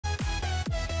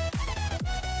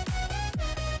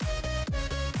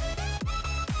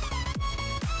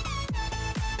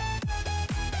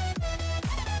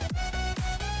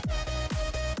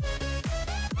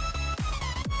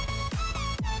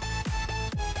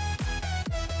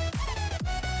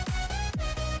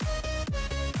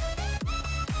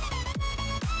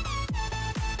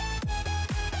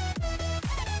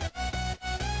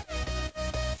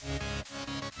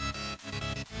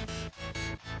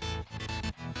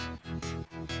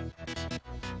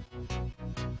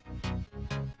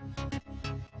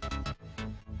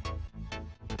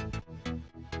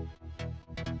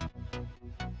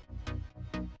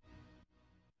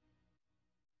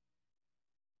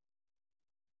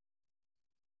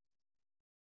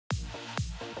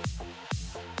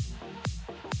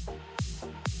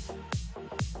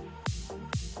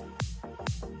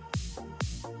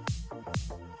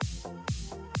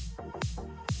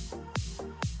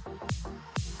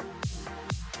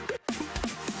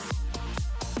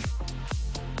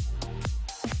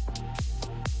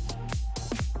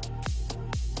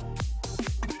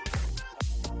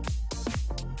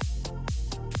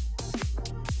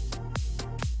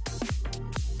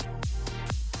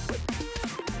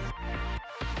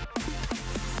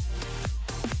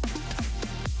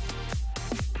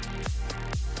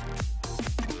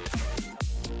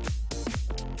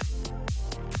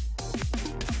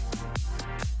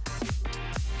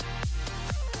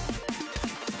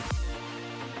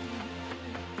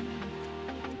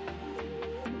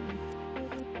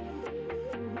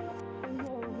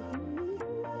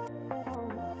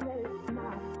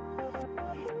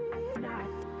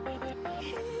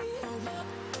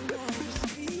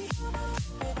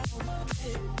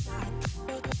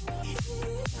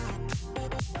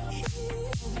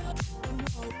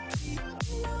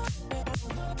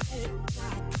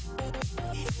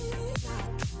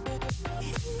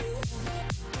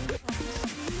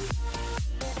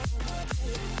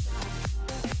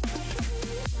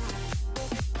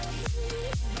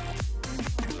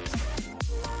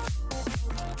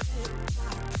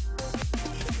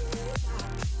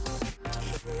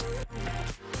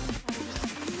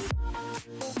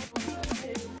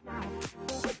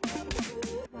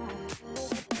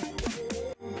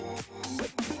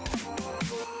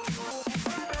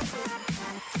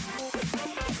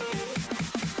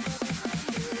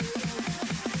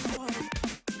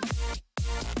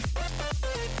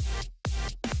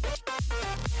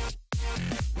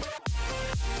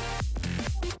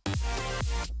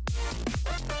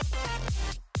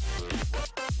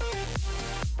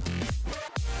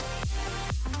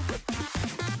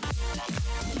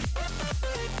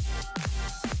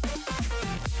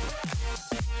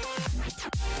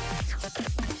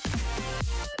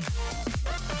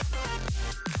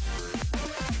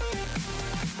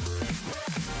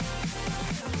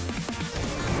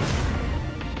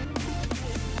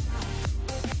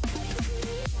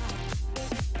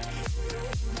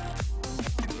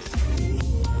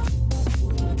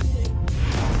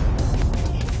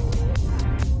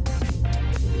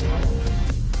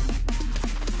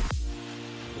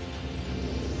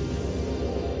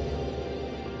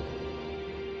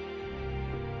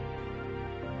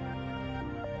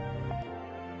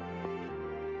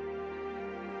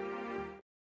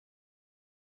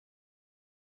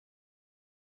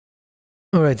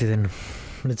Alrighty then,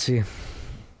 let's see.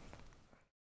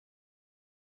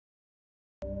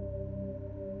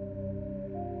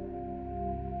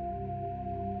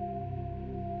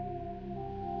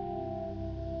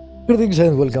 Greetings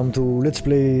and welcome to Let's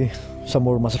Play some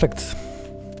more Mass Effect.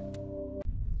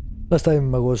 Last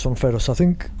time I was on Ferros, I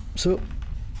think, so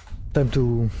time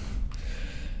to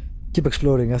keep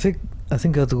exploring. I think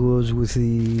that was with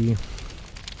the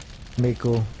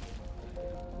Mako,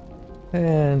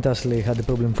 and Ashley had a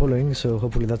problem following, so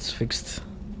hopefully that's fixed.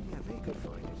 Yeah, they could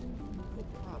find it. No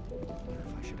problem. Wonder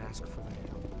if I should ask for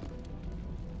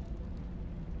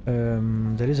their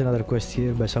help. There is another quest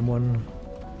here by someone.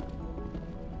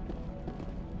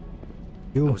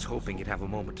 I was hoping you'd have a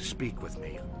moment to speak with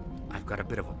me. I've got a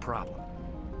bit of a problem.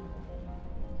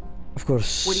 Of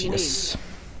course. What do you need?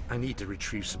 I need to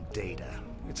retrieve some data.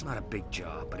 It's not a big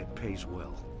job, but it pays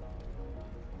well.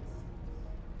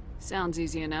 Sounds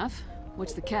easy enough.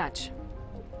 What's the catch?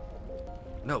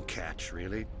 No catch,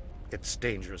 really. It's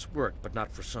dangerous work, but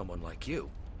not for someone like you.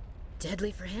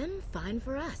 Deadly for him, fine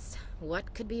for us.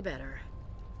 What could be better?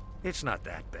 It's not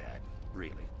that bad,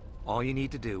 really. All you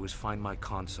need to do is find my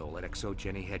console at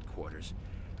Exogeny headquarters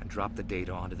and drop the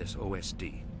data onto this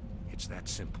OSD. It's that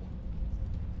simple.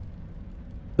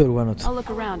 Sure, why not? I'll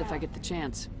look around if I get the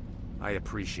chance. I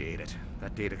appreciate it.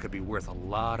 That data could be worth a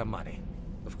lot of money.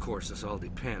 Of course, this all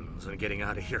depends on getting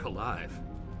out of here alive.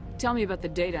 Tell me about the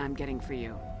data I'm getting for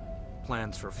you.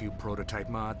 Plans for a few prototype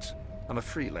mods. I'm a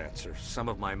freelancer. Some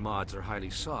of my mods are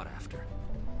highly sought after.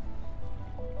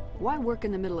 Why work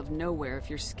in the middle of nowhere if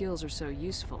your skills are so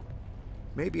useful?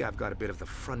 Maybe I've got a bit of the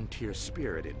frontier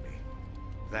spirit in me.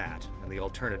 That, and the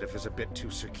alternative is a bit too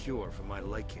secure for my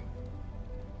liking.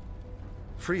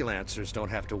 Freelancers don't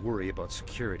have to worry about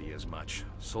security as much,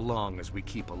 so long as we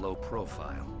keep a low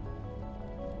profile.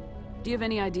 Do you have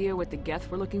any idea what the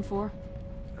Geth were looking for?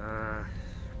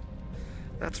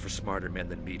 That's for smarter men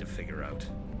than me to figure out.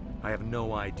 I have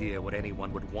no idea what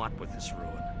anyone would want with this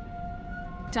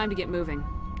ruin. Time to get moving.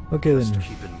 Okay Just then.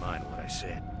 keep in mind what I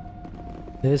said.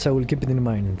 Yes, I will keep it in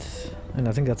mind. And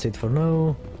I think that's it for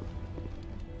now.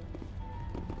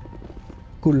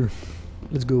 Cool.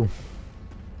 Let's go.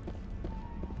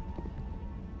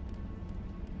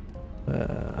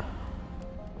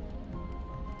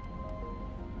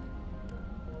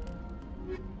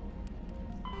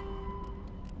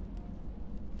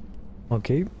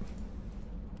 Okay.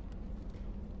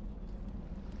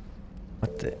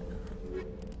 What the...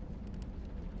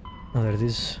 Oh, there it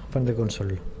is. Find the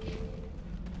console.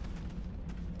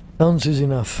 Sounds easy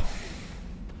enough.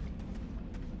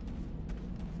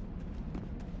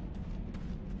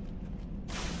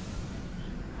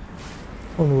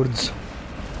 Onwards.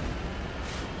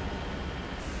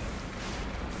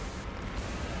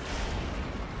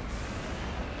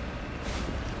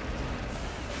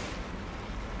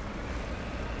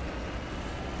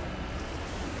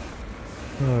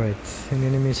 Alright, any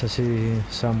enemies? I see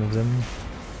some of them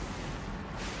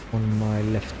on my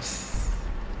left.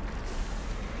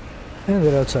 And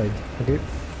they're outside, okay.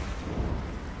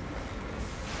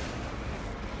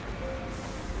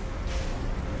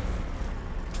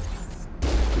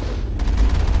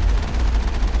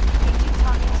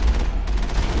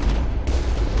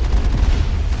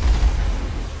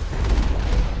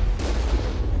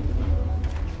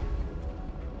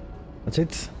 That's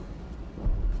it.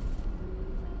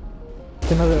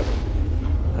 Another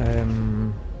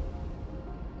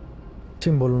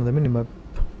symbol on the minimap,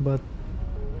 but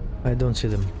I don't see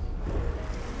them.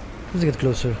 Let's get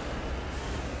closer.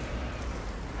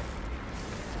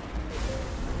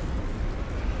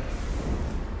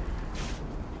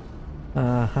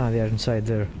 Aha, they are inside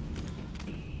there.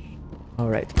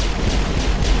 Alright.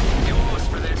 Yours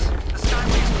for this. The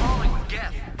Skyway's crawling with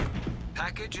Geth.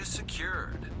 Package is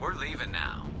secured. We're leaving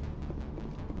now.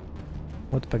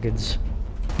 What package?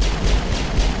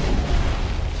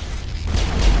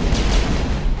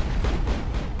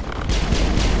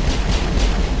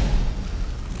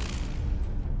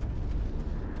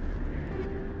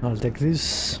 I'll take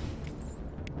this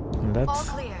and that. All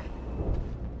clear.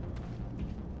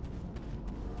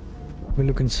 We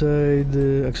look inside.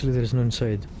 Actually, there is no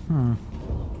inside. Can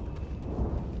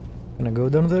I go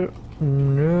down there?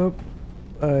 Nope.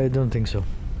 I don't think so.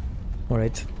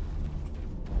 Alright.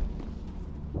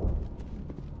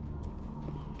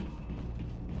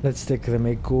 Let's take the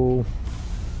Mako.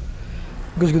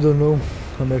 Because we don't know.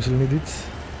 I may actually need it.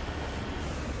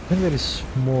 I think there is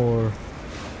more.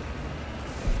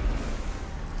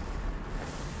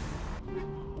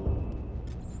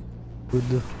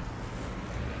 Good.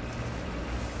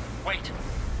 Wait!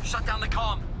 Shut down the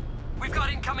comm! We've got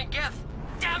incoming Geth!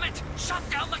 Damn it! Shut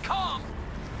down the comm!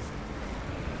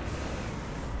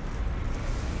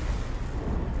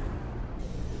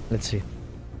 Let's see.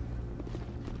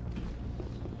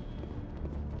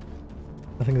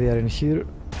 I think they are in here.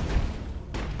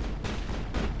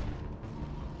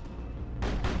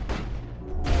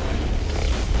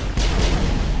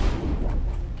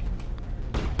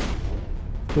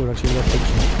 Oh, actually left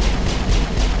option.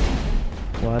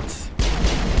 What?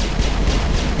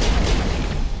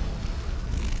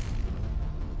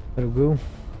 There we go.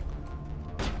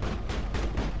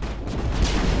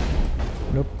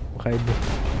 Nope, hide.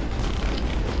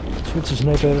 Switch to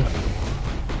sniper.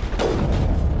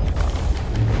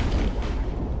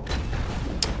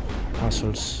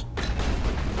 Assholes.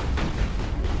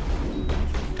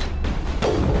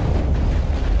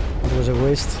 It was a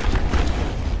waste.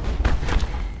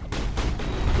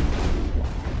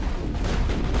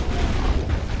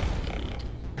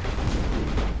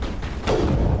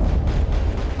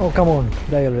 Oh, come on,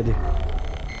 die already.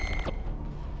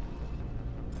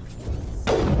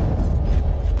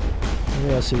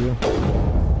 Yeah, I see you.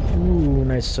 Ooh,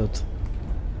 nice shot.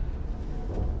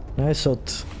 Nice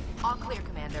shot. All clear,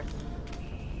 Commander.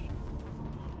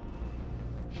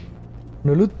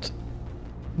 No loot,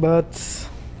 but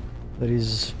there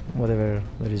is whatever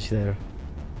there is there.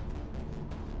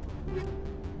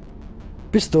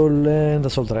 Pistol and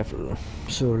assault rifle.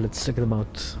 So let's check them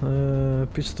out.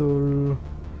 Pistol.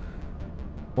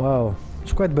 Wow,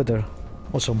 it's quite better.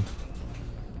 Awesome.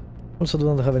 Also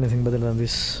don't have anything better than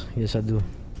this. Yes, I do.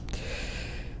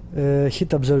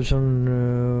 Hit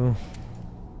absorption.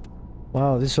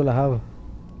 Wow, this is all I have.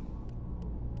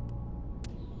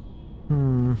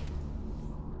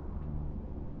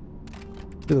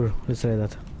 Sure, let's try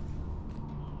that.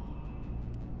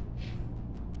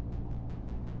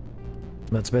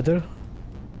 That's better.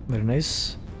 Very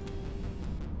nice.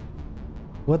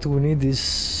 What we need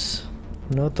is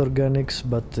not organics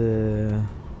but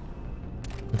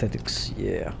synthetics.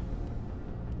 Yeah.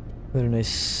 Very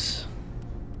nice.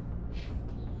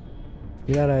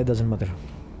 Yeah, it doesn't matter.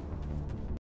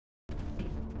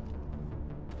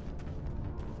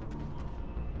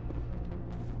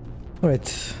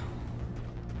 Alright.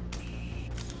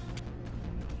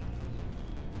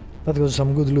 That was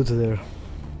some good loot there.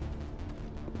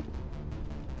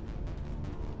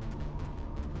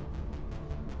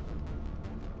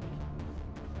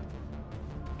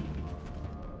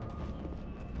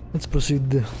 Let's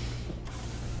proceed.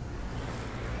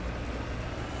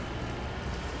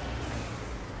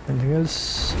 Anything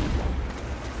else?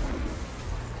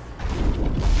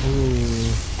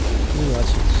 Ooh,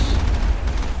 assets.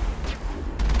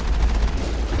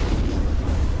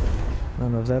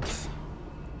 None of that.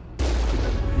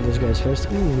 Those guys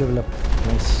first. Ooh, level up.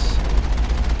 Nice.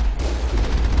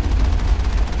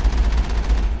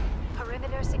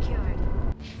 Perimeter secured.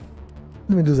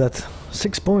 Let me do that.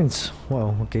 6 points.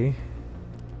 Wow, okay.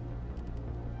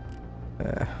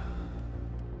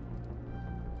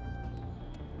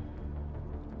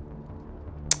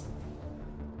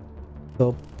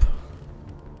 Top.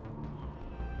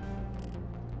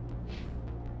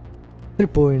 3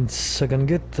 points. I can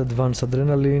get advanced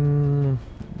adrenaline,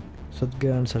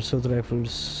 shotguns, assault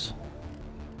rifles,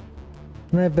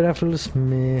 sniper rifles.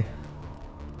 Meh.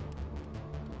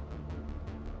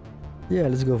 Yeah,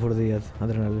 let's go for the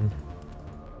adrenaline.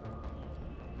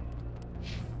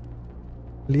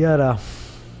 Liara.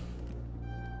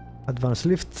 Advanced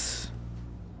lift.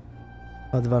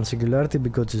 Advanced singularity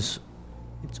because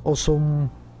it's awesome.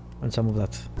 And some of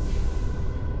that.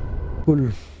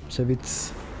 Cool. Save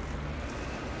it.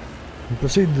 And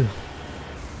proceed.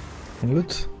 And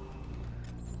loot.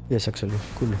 Yes, actually.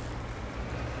 Cool.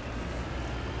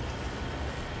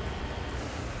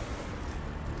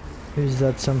 Is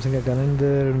that something I can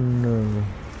enter? No.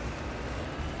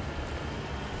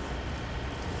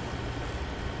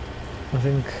 I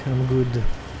think I'm good.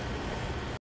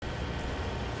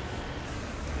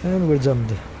 And we're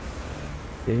jumped.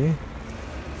 Okay.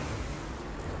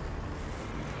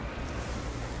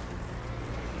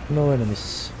 No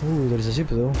enemies. Ooh, there is a ship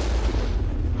though.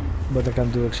 But I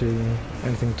can't do actually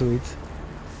anything to it.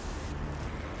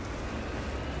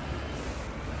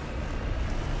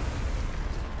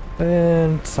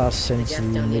 And Thas The sends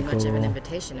Geth don't need much of an Nico.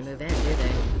 invitation to move in, do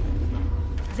they?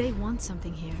 They want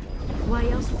something here. Why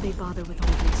else would they bother with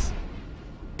all this?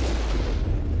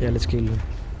 Yeah, let's kill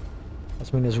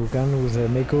as many as we can with the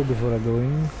Mako before I go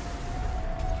in.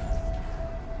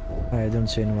 I don't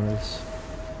see anyone else.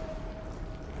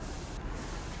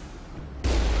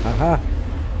 Aha!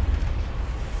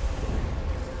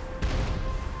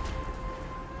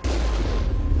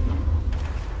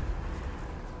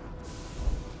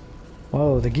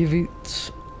 Wow, they give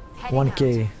it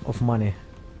 1k of money.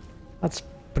 That's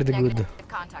pretty good.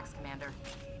 Contacts, Commander.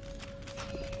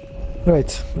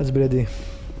 Right, let's be ready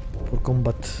for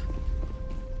combat.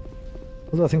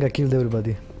 Although I think I killed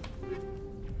everybody.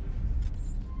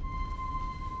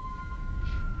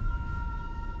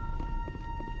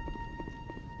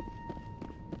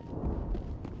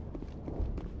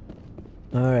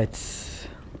 Alright.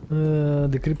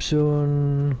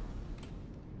 Decryption.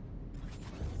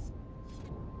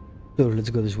 Sure, let's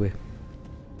go this way.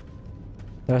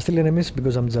 There are still enemies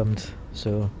because I'm jumped,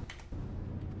 so...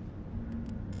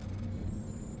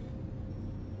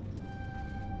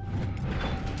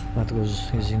 That was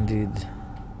easy indeed.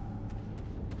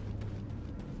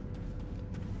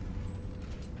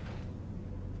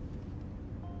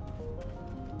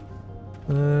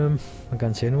 I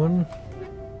can't see anyone.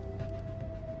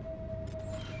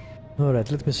 Alright,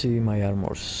 let me see my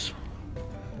armors.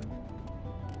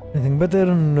 Anything better?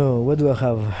 No. What do I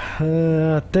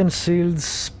have? 10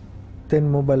 shields, 10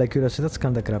 mobile accuracy. That's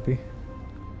kinda crappy.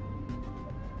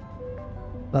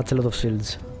 That's a lot of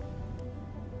shields.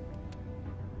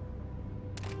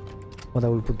 But I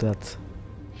will put that.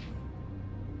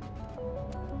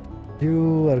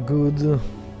 You are good.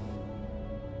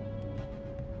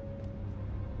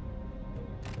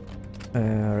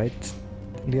 Right.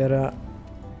 Liara.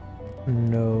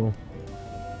 No.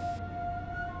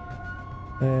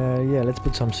 Yeah, let's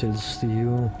put some shields to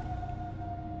you.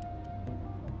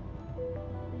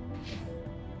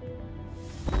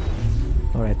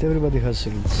 Alright, everybody has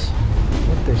shields.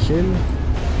 What the hell?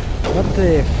 What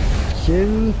the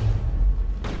hell?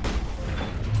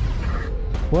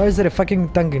 Why is there a fucking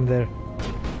tank in there?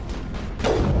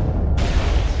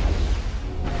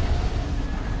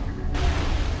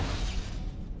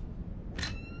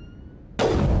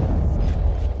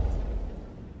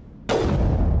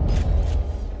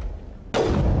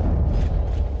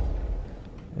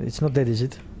 It's not dead, is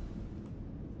it?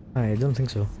 I don't think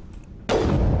so.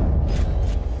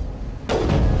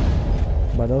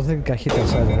 But I don't think I hit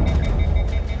us either.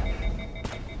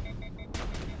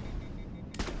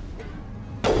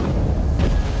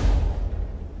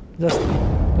 Just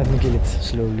let me kill it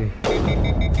slowly,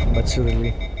 but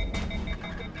surely.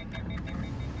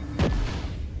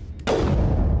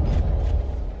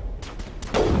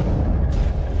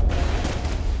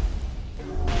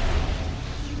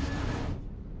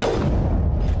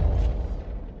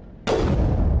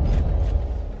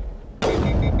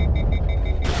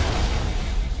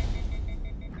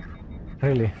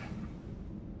 Really?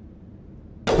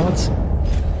 How much?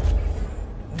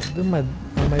 Am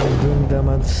I even doing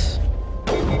damage?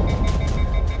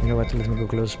 You know what, let me go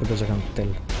close because I can't tell.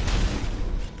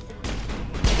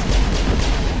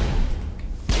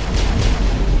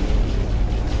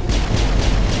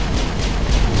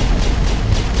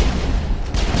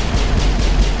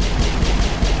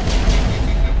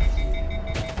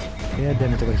 Yeah,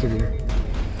 damn it, overheating.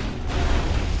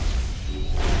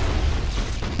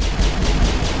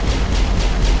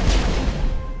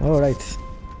 Alright.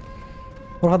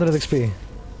 400 XP.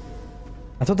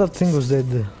 I thought that thing was dead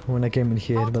when I came in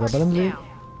here, but apparently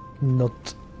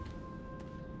not.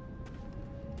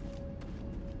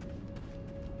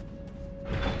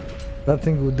 That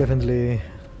thing would definitely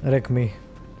wreck me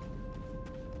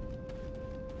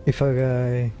if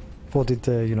I fought it,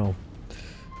 you know,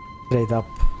 straight up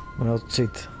Oh no,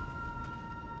 shit.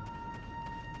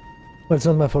 Well, it's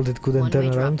not my fault it couldn't turn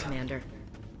One-way drop, around. Commander.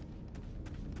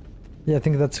 Yeah, I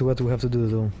think that's what we have to do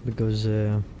though, because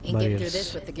Ain't getting through this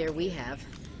barriers. with the gear we have.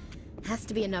 Has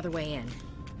to be another way in.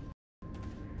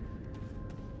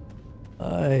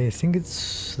 I think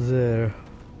it's there.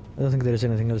 I don't think there's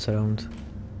anything else around.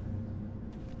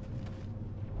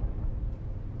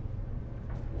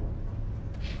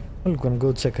 Well, we can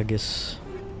go check, I guess.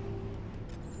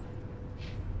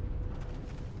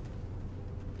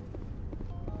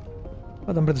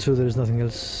 But I'm pretty sure there is nothing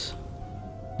else.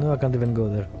 No, I can't even go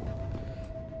there.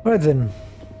 Alright then.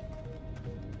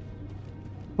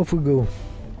 Off we go.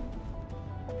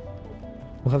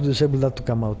 We'll have to disable that to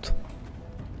come out.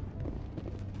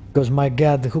 Because my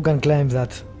god, who can climb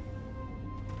that?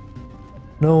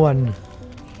 No one.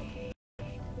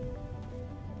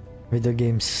 Video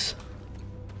games.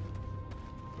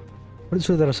 Pretty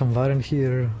sure there are some variant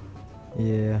here.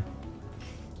 Yeah.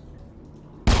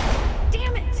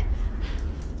 Damn it!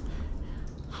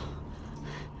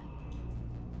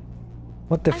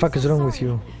 What the I'm fuck so is wrong with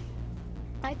sorry. you?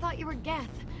 I thought you were Geth,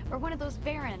 or one of those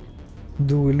Baron.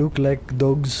 Do we look like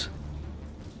dogs?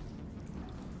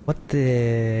 What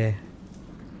the...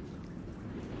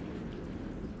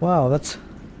 Wow, that's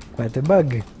quite a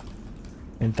bug.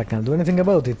 And I can't do anything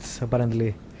about it,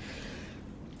 apparently.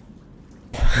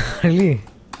 Really?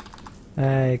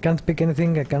 I can't pick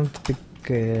anything, I can't pick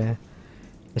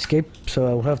escape, so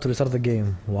I will have to restart the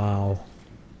game. Wow.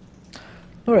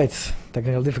 Alright,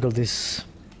 technical difficulties.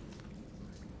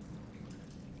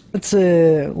 Let's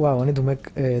wow, I need to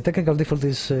make technical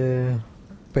difficulties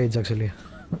page actually.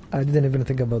 I didn't even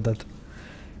think about that.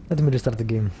 Let me restart the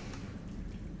game.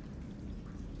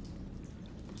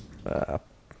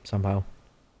 Somehow.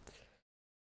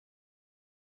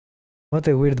 What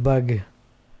a weird bug.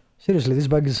 Seriously, these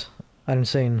bugs are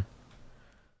insane.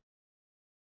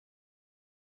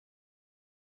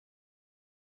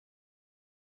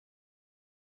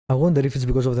 I wonder if it's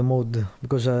because of the mod,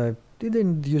 because I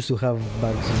didn't used to have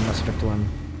bugs in Mass Effect 1.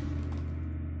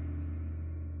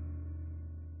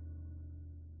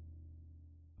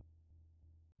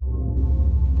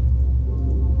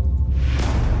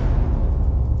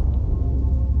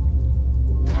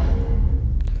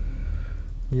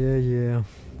 Yeah,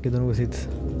 get on with it.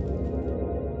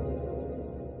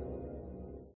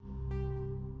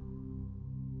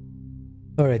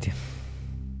 Alrighty.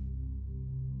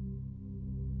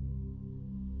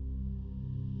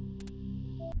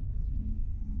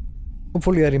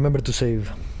 Hopefully I remember to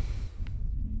save.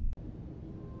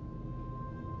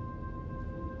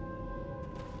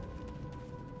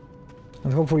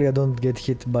 And hopefully I don't get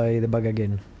hit by the bug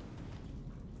again.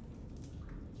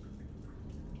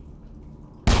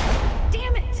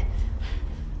 Damn it!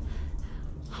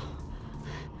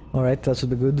 Alright, that should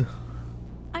be good.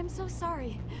 I'm so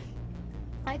sorry.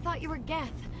 I thought you were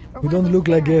Geth, or You one of don't those look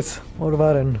like Baron. Geth or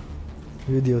Varen,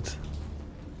 you idiot.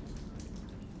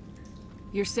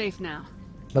 You're safe now.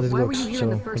 But it Why were works, you here so in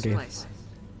the first okay. place?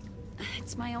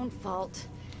 It's my own fault.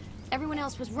 Everyone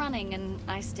else was running, and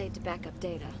I stayed to back up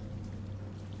data.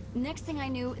 Next thing I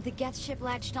knew, the Geth ship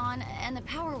latched on, and the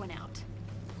power went out.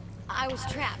 I was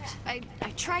trapped. I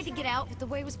tried to get out, but the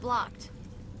way was blocked.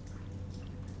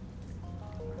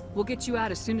 We'll get you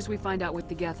out as soon as we find out what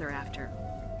the Geth are after.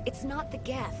 It's not the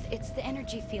Geth, it's the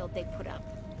energy field they put up.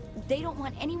 They don't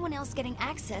want anyone else getting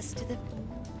access to the...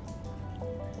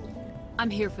 I'm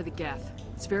here for the Geth.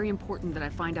 It's very important that I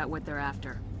find out what they're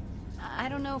after. I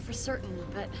don't know for certain,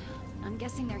 but I'm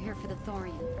guessing they're here for the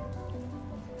Thorian.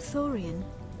 Thorian?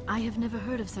 I have never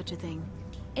heard of such a thing.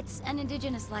 It's an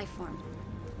indigenous life form.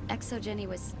 ExoGenny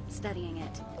was studying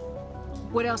it.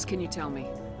 What else can you tell me?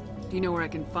 Do you know where I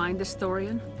can find this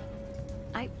Thorian?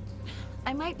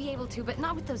 I might be able to, but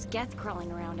not with those Geth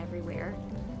crawling around everywhere.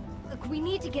 Look, we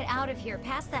need to get out of here,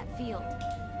 past that field.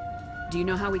 Do you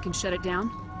know how we can shut it down?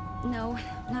 No,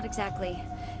 not exactly.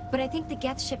 But I think the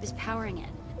Geth ship is powering it.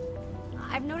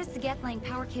 I've noticed the Geth laying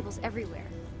power cables everywhere.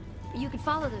 You could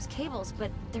follow those cables,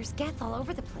 but there's Geth all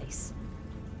over the place.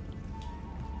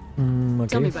 Okay.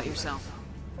 Tell me about yourself.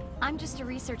 I'm just a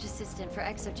research assistant for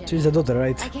ExoGenny. She's the daughter,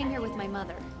 right? I came here with my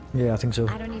mother. Yeah, I think so.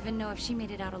 I don't even know if she made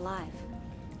it out alive.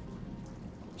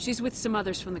 She's with some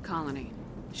others from the colony.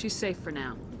 She's safe for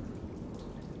now.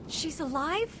 She's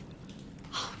alive?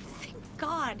 Oh, thank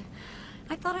God.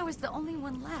 I thought I was the only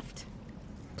one left.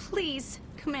 Please,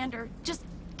 Commander, just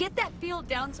get that field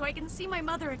down so I can see my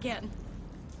mother again.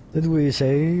 Did we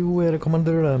say we're a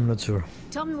commander? I'm not sure.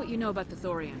 Tell me what you know about the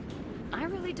Thorian. I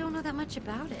really don't know that much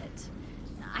about it.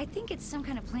 I think it's some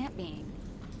kind of plant being.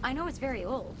 I know it's very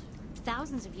old.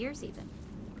 Thousands of years even.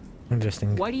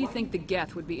 Interesting. Why do you think the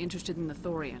Geth would be interested in the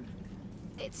Thorian?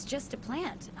 It's just a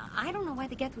plant. I don't know why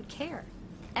the Geth would care.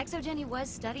 Exogeny was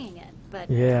studying it, but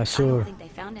Yeah, I sure. don't think they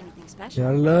found anything special.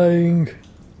 You're lying.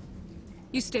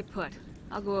 You stay put.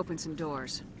 I'll go open some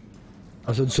doors.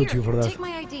 I should shoot you for that. Take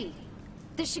my ID.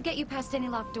 This should get you past any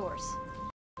locked doors.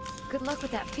 Good luck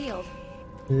with that field.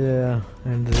 Yeah,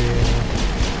 and the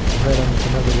venom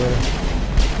from everywhere.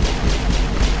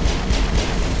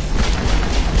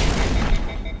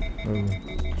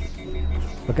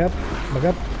 Back up, back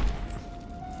up.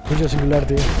 Put your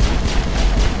singularity.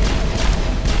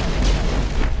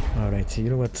 Alright, you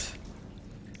know what?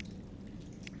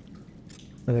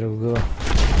 There we go.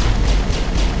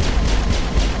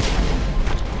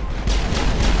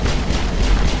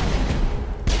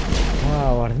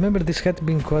 Wow, I remember this had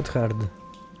been quite hard.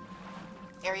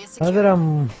 Either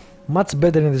I'm much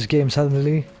better in this game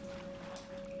suddenly,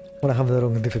 or I have the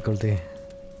wrong difficulty.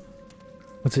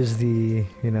 Which is the,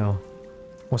 you know,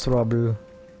 most probable.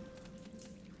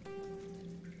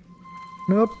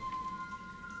 Nope.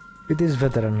 It is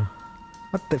veteran.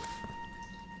 What the f...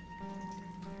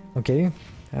 Okay.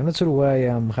 I'm not sure why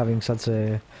I'm having such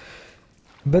a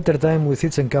better time with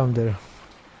each encounter.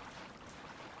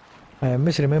 I am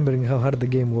misremembering how hard the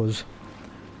game was,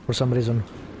 for some reason.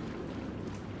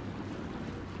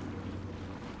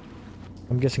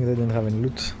 I'm guessing they didn't have any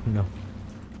loot? No.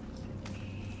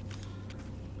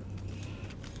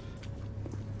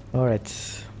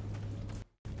 Alright.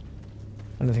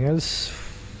 Anything else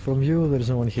from you? There's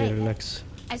no one here, Hey. relax.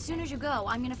 As soon as you go,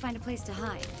 I'm gonna find a place to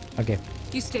hide. Okay,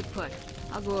 You stay put.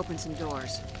 I'll go open some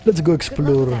doors. let's go Good luck with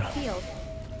explore. that field.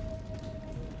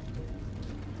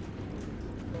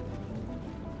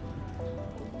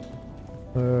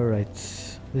 Alright,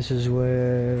 this is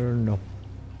where... no.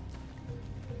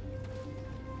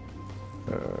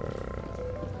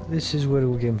 This is where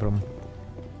we came from.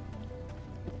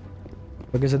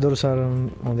 I guess the doors are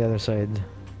on the other side.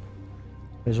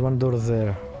 There's one door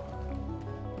there.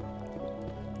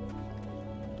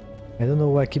 I don't know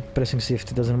why I keep pressing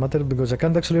shift, it doesn't matter because I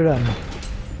can't actually run.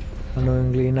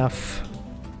 Annoyingly enough.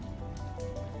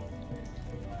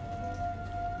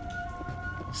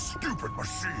 Stupid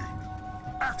machine!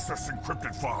 Access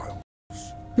encrypted files!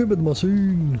 Stupid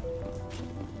machine!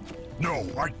 No,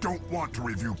 I don't want to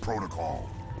review protocol.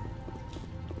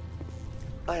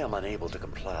 I am unable to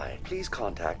comply. Please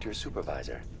contact your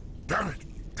supervisor. Damn it!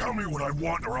 Tell me what I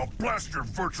want or I'll blast your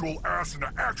virtual ass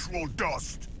into actual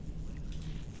dust!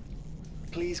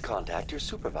 Please contact your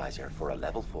supervisor for a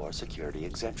level 4 security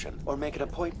exemption, or make an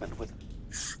appointment with...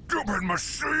 Stupid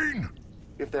machine!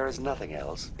 If there is nothing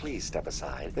else, please step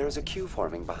aside. There is a queue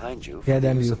forming behind you Yeah, for the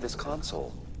damn use you. of this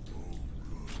console.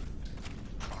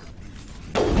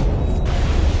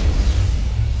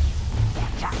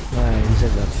 He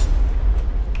said that.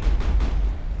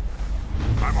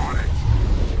 I'm on it!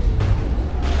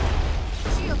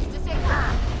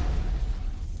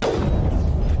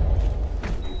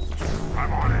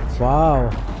 I'm on it!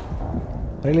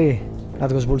 Wow. Really?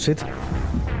 That was bullshit.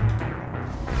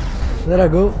 There I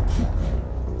go.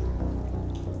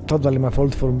 Totally my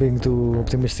fault for being too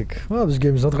optimistic. Well, this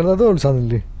game is not hard at all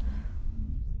suddenly.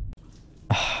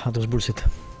 That was bullshit.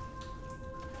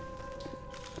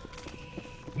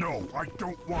 No, I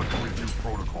don't want to review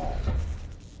protocol.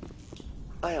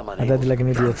 I am I unable died like an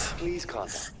idiot. Please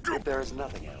contact if there is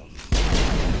nothing else.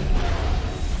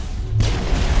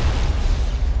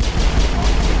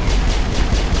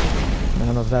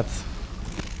 None of that.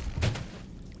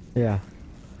 Yeah.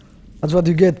 That's what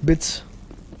you get, bitch.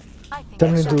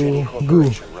 Turn into goo.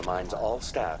 Corporation reminds all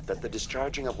staff that the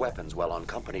discharging of weapons while on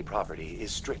company property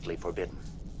is strictly forbidden.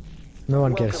 No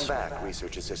one Welcome cares. back,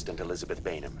 Research Assistant Elizabeth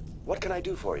Bainham. What can I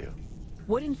do for you?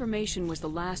 What information was the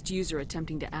last user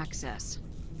attempting to access?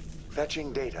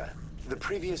 Fetching data. The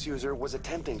previous user was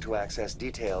attempting to access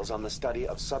details on the study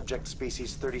of subject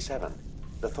species 37,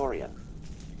 the Thorian.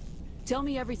 Tell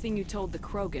me everything you told the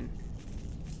Krogan.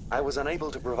 I was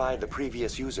unable to provide the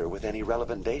previous user with any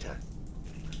relevant data.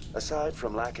 Aside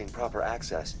from lacking proper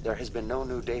access, there has been no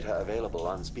new data available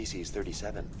on species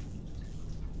 37.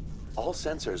 All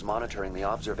sensors monitoring the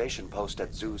observation post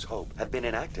at Zoo's Hope have been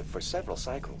inactive for several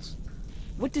cycles.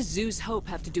 What does Zoo's Hope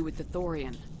have to do with the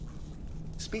Thorian?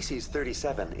 Species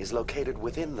 37 is located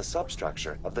within the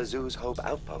substructure of the Zoo's Hope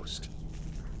outpost.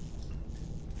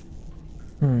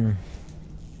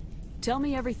 Tell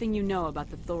me everything you know about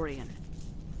the Thorian.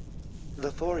 The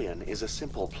Thorian is a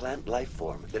simple plant life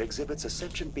form that exhibits a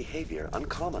sentient behavior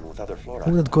uncommon with other I flora.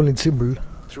 wouldn't call it simple.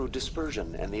 Through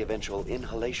dispersion and the eventual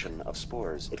inhalation of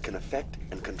spores, it can affect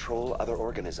and control other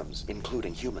organisms,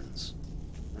 including humans.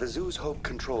 The Zoo's Hope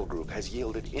control group has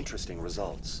yielded interesting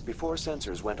results. Before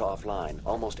sensors went offline,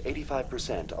 almost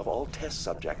 85% of all test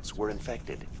subjects were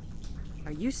infected.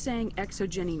 Are you saying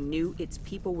ExoGeni knew its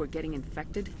people were getting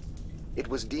infected? It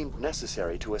was deemed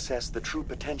necessary to assess the true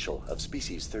potential of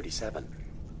Species 37.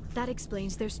 That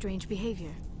explains their strange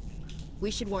behavior. We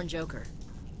should warn Joker.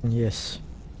 Yes.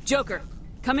 Joker!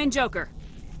 Come in, Joker!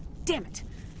 Damn it!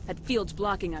 That field's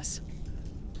blocking us.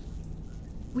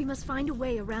 We must find a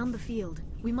way around the field.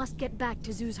 We must get back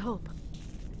to Zoo's Hope.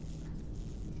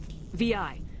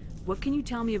 VI, what can you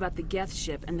tell me about the Geth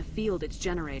ship and the field it's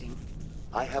generating?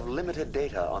 I have limited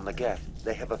data on the Geth.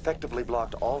 They have effectively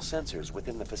blocked all sensors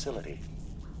within the facility.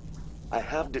 I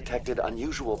have detected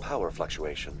unusual power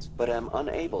fluctuations, but am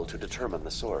unable to determine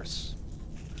the source.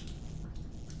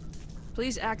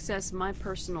 Please access my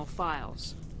personal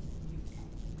files.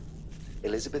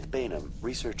 Elizabeth Bainham,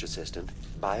 Research Assistant,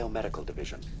 Biomedical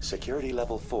Division, Security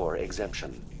Level 4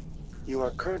 exemption. You are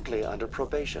currently under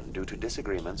probation due to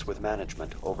disagreements with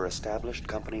management over established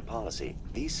company policy.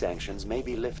 These sanctions may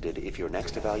be lifted if your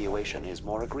next evaluation is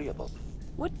more agreeable.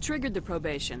 What triggered the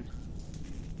probation?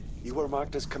 You were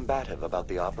marked as combative about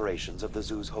the operations of the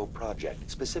Zoo's Hope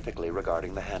project, specifically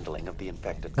regarding the handling of the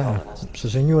infected colonists. So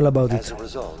she knew all about As it. a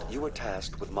result, you were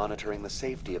tasked with monitoring the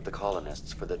safety of the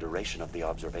colonists for the duration of the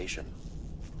observation.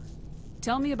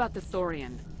 Tell me about the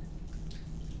Thorian.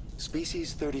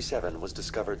 Species 37 was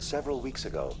discovered several weeks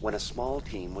ago when a small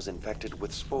team was infected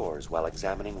with spores while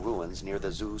examining ruins near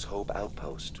the Zoo's Hope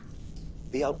outpost.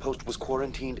 The outpost was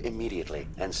quarantined immediately,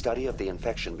 and study of the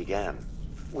infection began.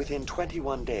 Within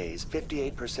 21 days,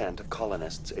 58% of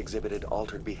colonists exhibited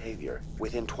altered behavior.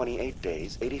 Within 28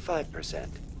 days, 85%.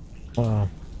 Wow.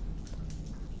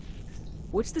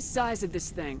 What's the size of this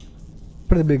thing?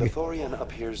 Pretty The big. Thorian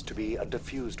appears to be a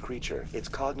diffused creature. Its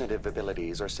cognitive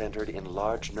abilities are centered in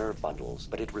large nerve bundles,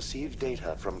 but it receives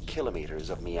data from kilometers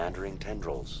of meandering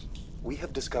tendrils. We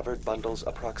have discovered bundles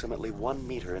approximately 1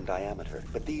 meter in diameter,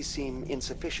 but these seem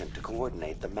insufficient to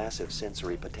coordinate the massive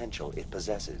sensory potential it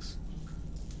possesses.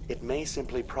 It may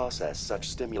simply process such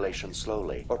stimulation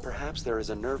slowly, or perhaps there is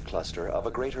a nerve cluster of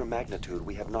a greater magnitude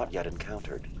we have not yet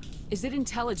encountered. Is it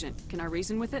intelligent? Can I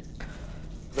reason with it?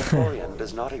 The Thorian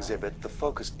does not exhibit the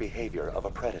focused behavior of a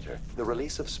predator. The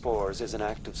release of spores is an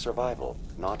act of survival,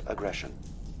 not aggression.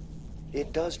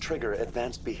 It does trigger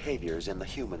advanced behaviors in the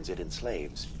humans it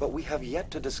enslaves, but we have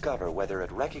yet to discover whether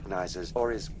it recognizes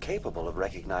or is capable of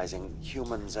recognizing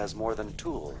humans as more than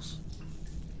tools.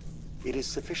 It is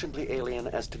sufficiently alien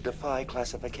as to defy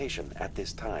classification at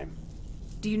this time.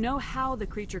 Do you know how the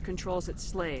creature controls its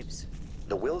slaves?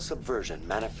 The will subversion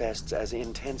manifests as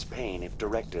intense pain if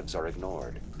directives are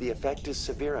ignored. The effect is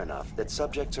severe enough that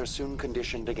subjects are soon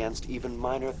conditioned against even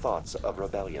minor thoughts of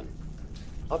rebellion.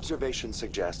 Observation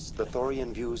suggests the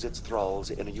Thorian views its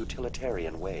thralls in a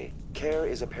utilitarian way. Care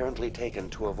is apparently taken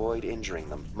to avoid injuring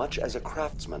them, much as a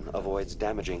craftsman avoids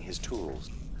damaging his tools.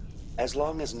 As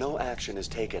long as no action is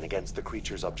taken against the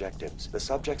creature's objectives, the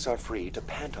subjects are free to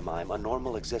pantomime a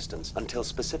normal existence until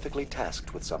specifically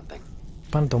tasked with something.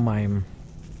 Pantomime.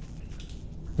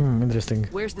 Interesting.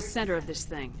 Where's the center of this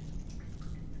thing?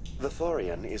 The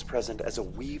Thorian is present as a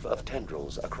weave of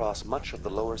tendrils across much of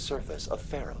the lower surface of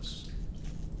Pharos.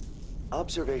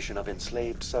 Observation of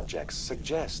enslaved subjects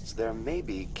suggests there may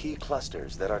be key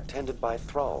clusters that are tended by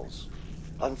thralls.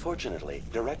 Unfortunately,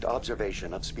 direct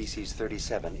observation of Species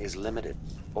 37 is limited,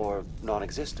 or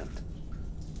non-existent.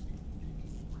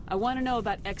 I want to know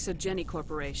about ExoGeni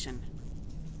Corporation.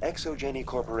 ExoGeni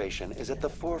Corporation is at the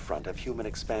forefront of human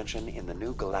expansion in the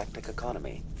new galactic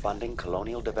economy, funding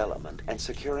colonial development and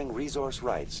securing resource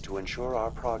rights to ensure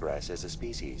our progress as a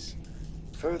species.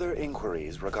 Further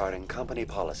inquiries regarding company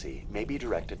policy may be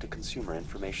directed to Consumer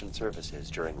Information Services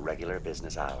during regular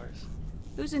business hours.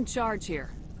 Who's in charge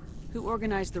here? Who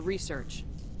organized the research?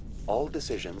 All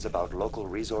decisions about local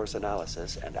resource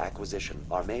analysis and acquisition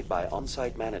are made by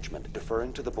on-site management,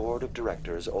 deferring to the board of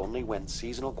directors only when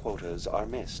seasonal quotas are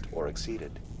missed or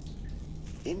exceeded.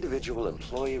 Individual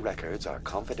employee records are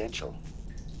confidential.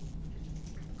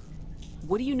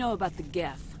 What do you know about the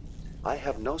Geth? I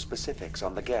have no specifics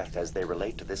on the Geth as they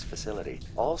relate to this facility.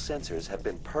 All sensors have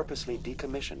been purposely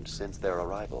decommissioned since their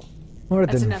arrival. Alright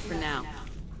That's then. enough for now.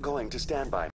 Going to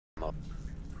standby mode.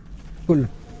 Cool.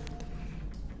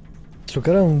 Let's look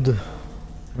around.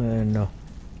 No.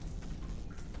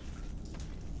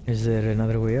 Is there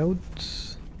another way out?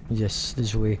 Yes,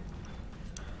 this way.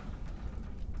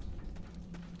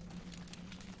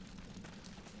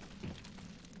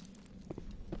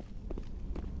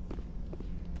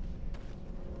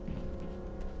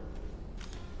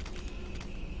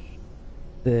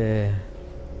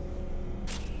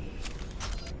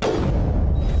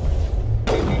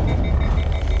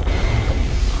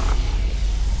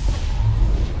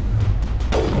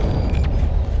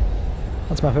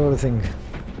 That's my favorite thing.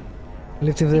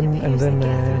 Lifting It them and appears then the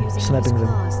Geth are using snapping those them.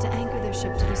 claws to anchor their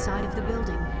ship to the side of the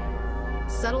building.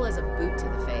 Subtle as a boot to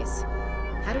the face.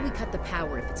 How do we cut the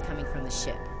power if it's coming from the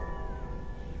ship?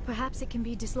 Perhaps it can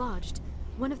be dislodged.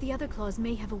 One of the other claws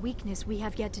may have a weakness we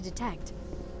have yet to detect.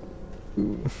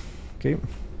 Okay.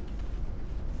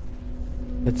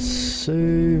 Let's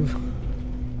save.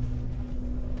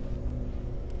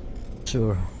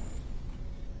 Sure.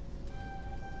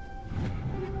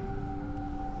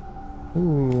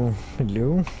 Ooh,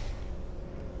 hello.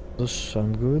 Those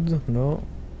sound good. No.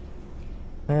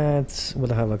 That's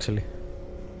what I have actually.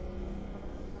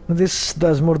 This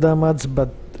does more damage but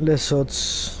less shots,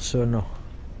 so no.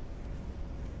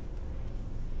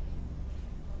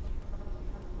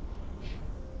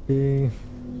 Okay.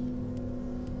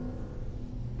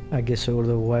 I guess so,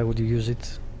 although why would you use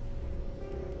it?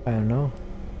 I don't know.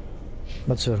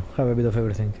 But sure, have a bit of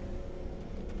everything.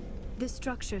 This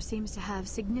structure seems to have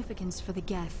significance for the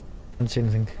Geth. Don't see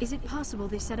anything. Is it possible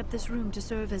they set up this room to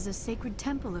serve as a sacred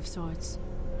temple of sorts?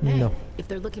 Hey, No. if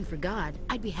they're looking for God,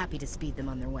 I'd be happy to speed them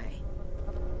on their way.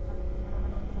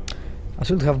 I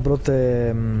should have brought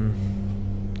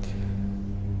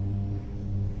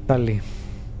Tally.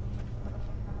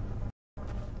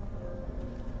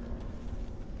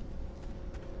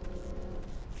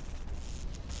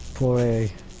 For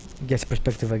a guest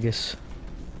perspective, I guess.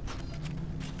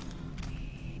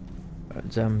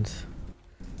 Jammed.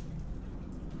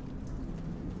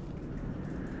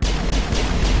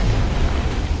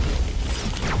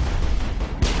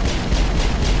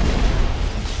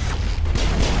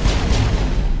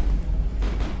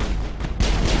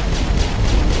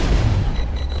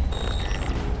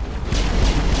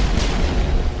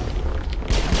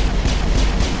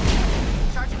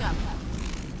 Charging up.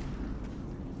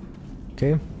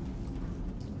 Okay,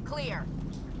 Clear.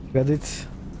 got it.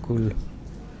 Cool.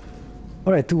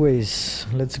 Alright, two ways.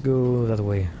 Let's go that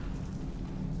way.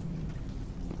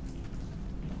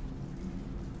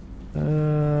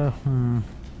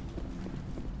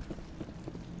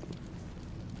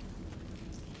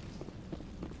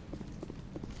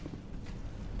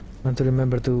 Want to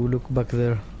remember to look back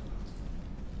there.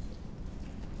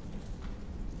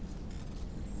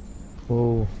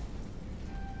 Whoa.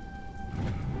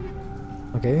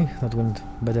 Okay, that went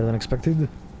better than expected.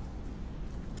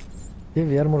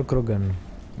 Heavy armor Krogan.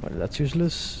 Well, that's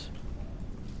useless.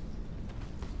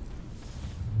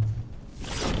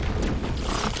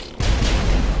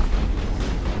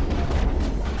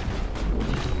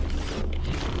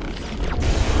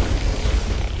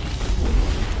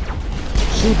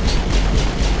 Shoot!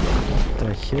 What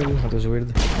the hell? That was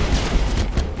weird.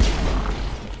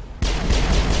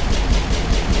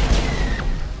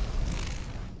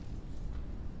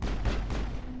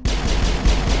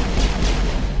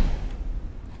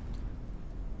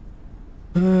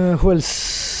 Who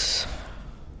else?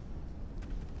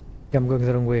 I'm going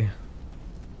the wrong way.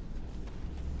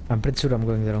 I'm pretty sure I'm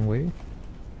going the wrong way.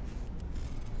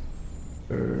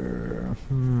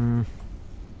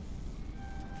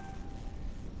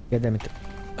 God damn it.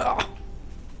 Ah!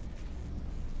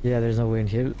 Yeah, there's no way in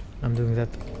here. I'm doing that.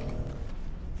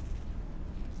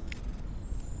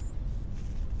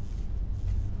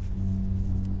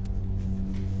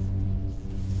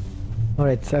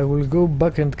 Alright, I will go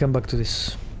back and come back to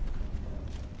this.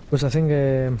 Because I think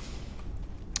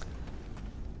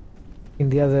in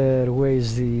the other way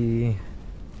is the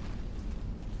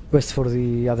quest for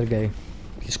the other guy.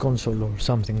 His console or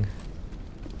something.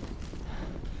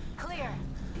 Clear.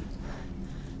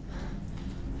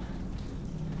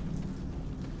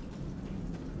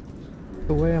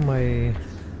 So why am I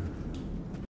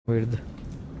weird?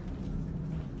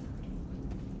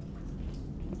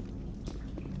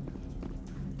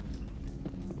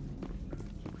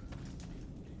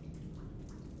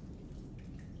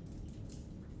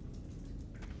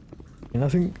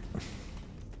 Nothing.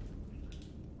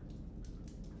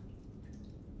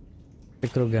 A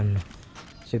Krogan.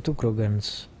 Say two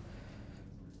Krogans.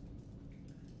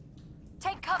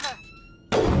 Take cover.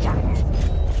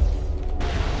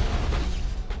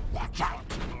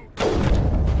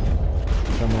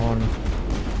 Come on.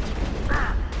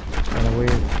 Run away.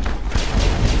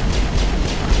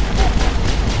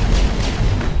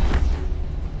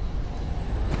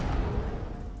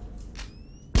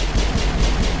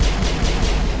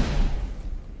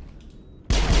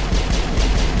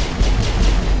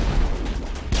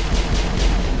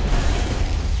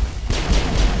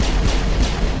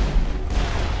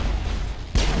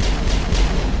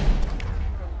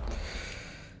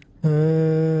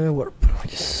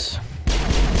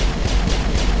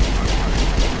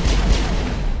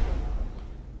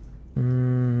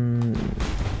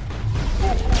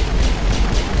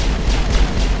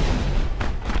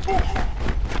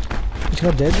 He's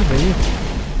not dead, maybe.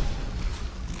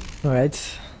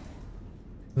 Alright.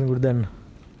 I think we're done.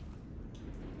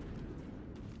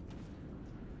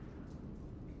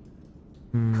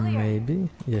 Maybe.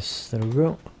 Yes, there we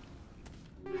go.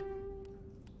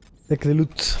 Take the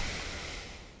loot.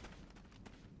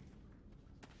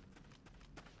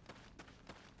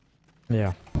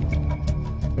 Yeah.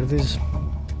 There it is.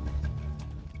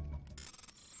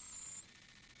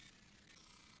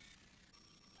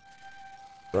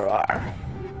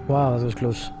 Wow, that was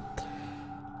close.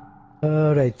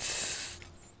 Right.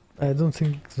 I don't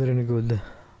think they're any good.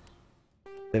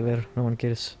 Whatever, no one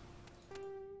cares.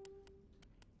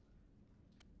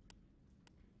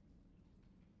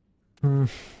 Fine,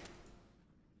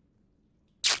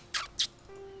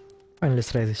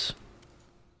 let's try this.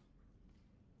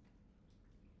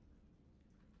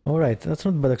 Alright, that's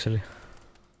not bad actually.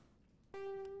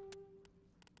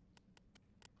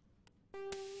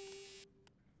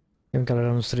 Chemical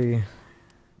rounds 3.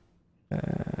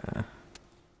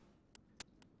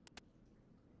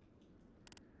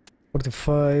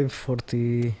 45,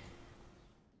 40.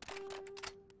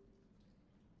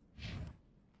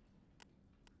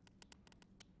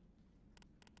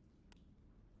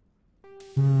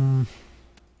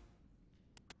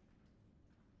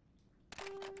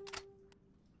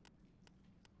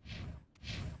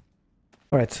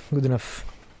 Alright, good enough.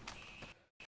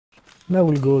 Now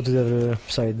we'll go to the other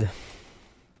side.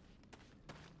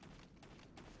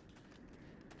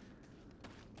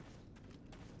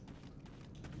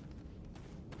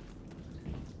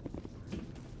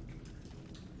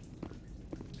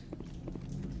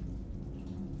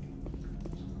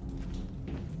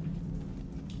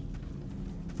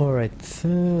 Alright,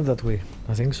 that way.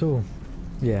 I think so.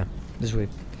 Yeah, this way.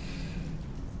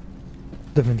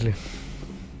 Definitely.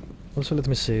 Also, let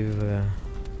me save.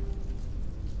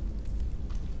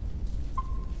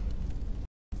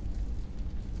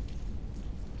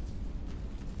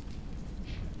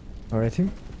 Alrighty.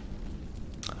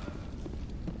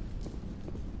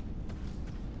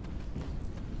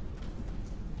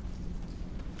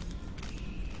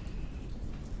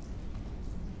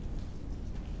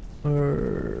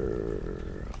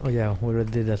 Oh yeah, we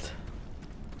already did that.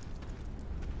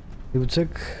 We would check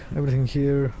everything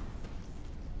here.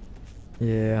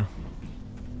 Yeah.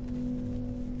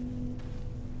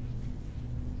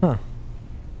 Huh.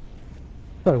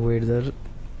 Are weird. Are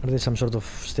they some sort of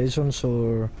stations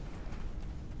or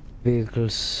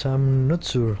vehicles? I'm not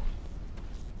sure.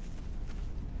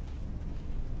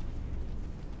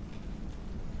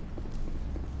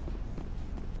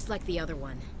 It's like the other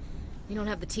one. We don't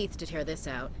have the teeth to tear this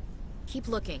out. Keep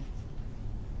looking.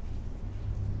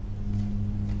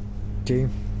 Okay.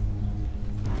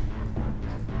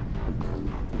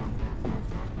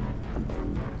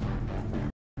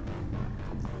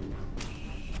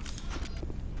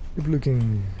 Keep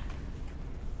looking.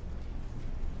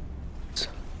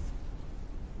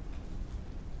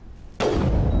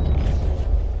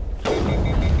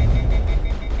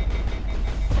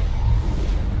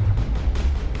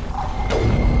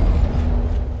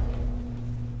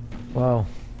 Wow.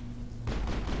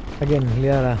 Again,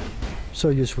 Liara, so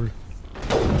useful.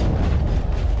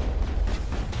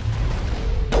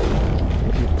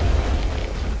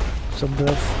 Some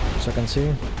breath, so I can see.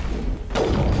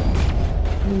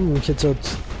 Ooh, headshot.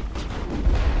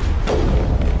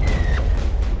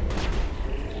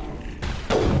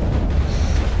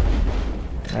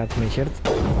 That may hurt.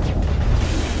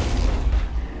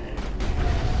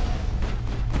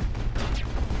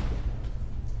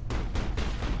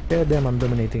 Yeah, damn, I'm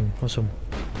dominating. Awesome.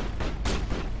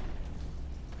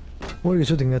 What are you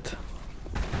shooting at?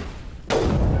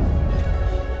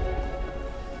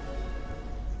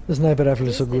 The sniper rifle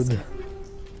is so good.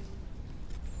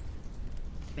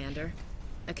 Commander,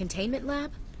 a containment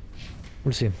lab?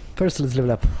 We'll see. First, let's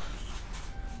level up.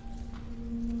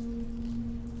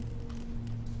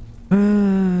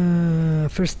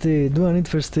 First aid. Do I need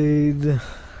first aid?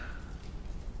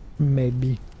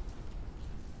 Maybe.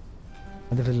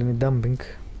 I definitely need dumping.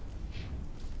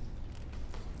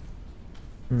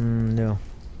 No.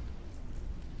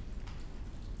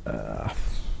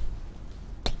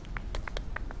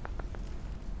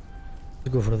 Let's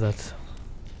go for that.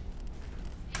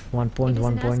 1 point,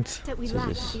 1 point. That we So lack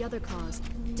yes. the other claws.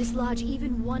 Dislodge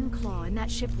even one claw and that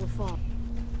ship will fall.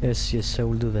 Yes, yes, I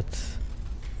will do that.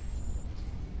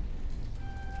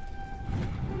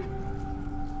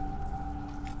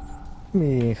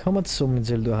 How much Omni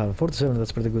Gel do I have? 47,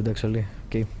 that's pretty good actually.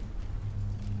 Okay.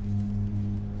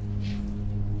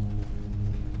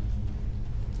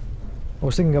 I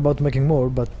was thinking about making more,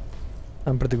 but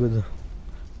I'm pretty good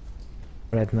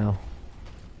right now.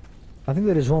 I think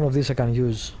there is one of these I can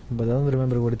use, but I don't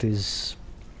remember what it is.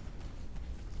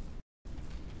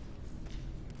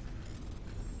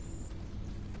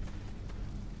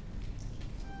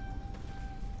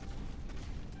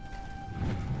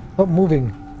 Stop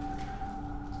moving.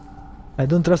 I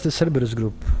don't trust the Cerberus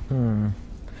group.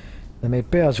 They may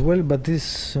pay as well, but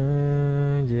this...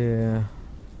 yeah...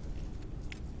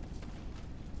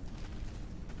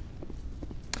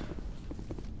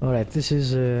 Alright, this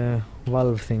is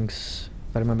Valve things,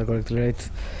 if I remember correctly, right?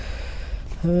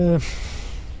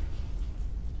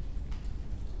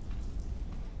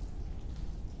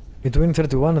 Between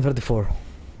 31 and 34.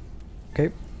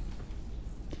 Okay.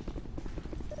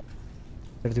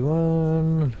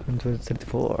 31 and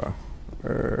 34.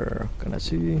 Can I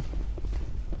see?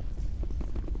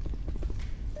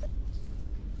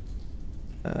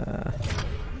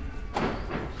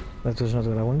 That was not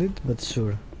what I wanted, but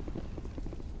sure.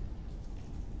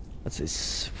 What's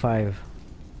this? 5.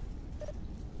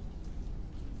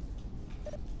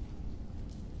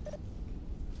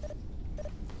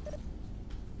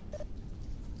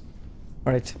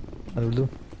 Alright, that will do.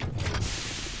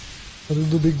 That will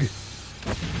do big.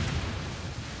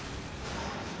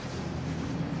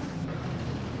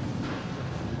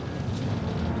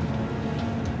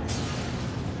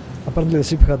 Apparently the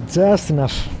ship had just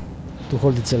enough to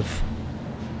hold itself.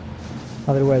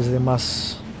 Otherwise they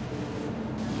must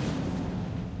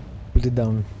put it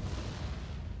down.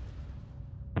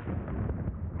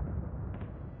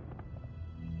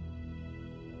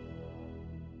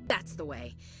 That's the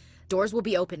way. Doors will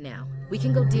be open now. We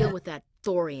can go deal with that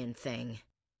Thorian thing.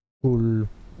 Cool.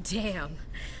 Damn.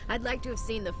 I'd like to have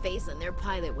seen the face on their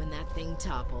pilot when that thing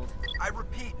toppled. I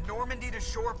repeat, Normandy to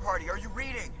shore party. Are you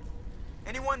reading?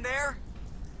 Anyone there?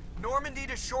 Normandy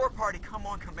to shore party. Come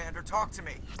on, Commander. Talk to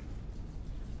me.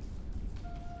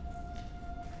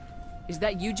 Is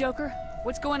that you, Joker?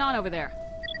 What's going on over there?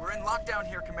 We're in lockdown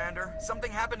here, Commander.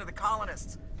 Something happened to the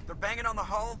colonists. They're banging on the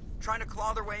hull, trying to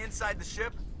claw their way inside the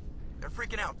ship. They're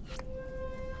freaking out.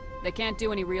 They can't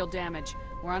do any real damage.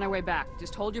 We're on our way back.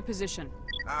 Just hold your position.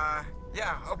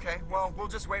 Yeah, okay. Well, we'll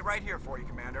just wait right here for you,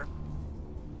 Commander.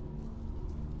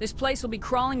 This place will be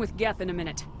crawling with Geth in a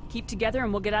minute. Keep together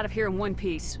and we'll get out of here in one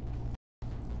piece.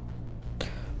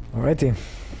 Alrighty.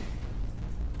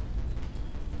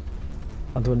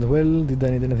 That went well. Did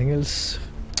I need anything else?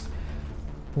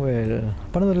 Well,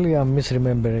 apparently I'm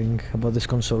misremembering about these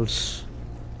consoles.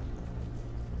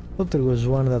 Thought there was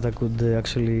one that I could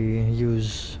actually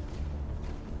use.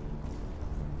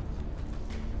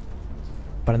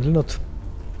 Apparently not.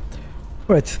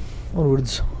 Right,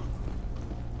 onwards.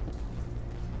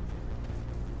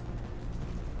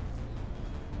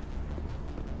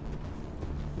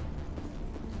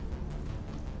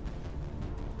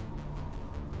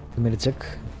 Let me check,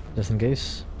 just in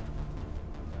case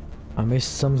I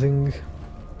missed something.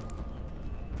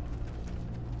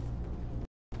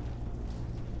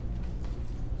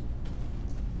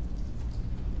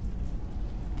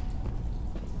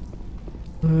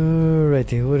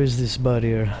 Alrighty, where is this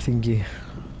barrier thingy?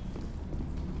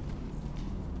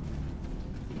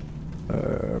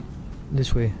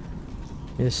 This way.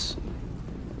 Yes,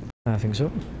 I think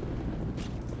so.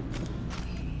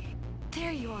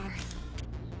 There you are.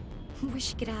 We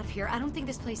should get out of here. I don't think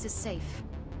this place is safe.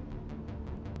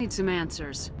 Need some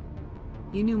answers.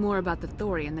 You knew more about the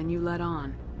Thorian than you let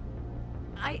on.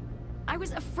 I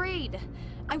was afraid.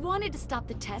 I wanted to stop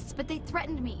the tests, but they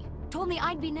threatened me. Told me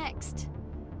I'd be next.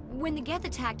 When the Geth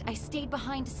attacked, I stayed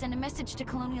behind to send a message to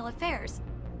Colonial Affairs.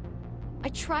 I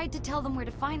tried to tell them where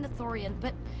to find the Thorian,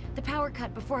 but the power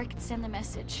cut before I could send the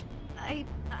message. I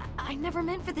never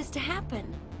meant for this to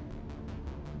happen.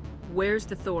 Where's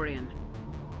the Thorian?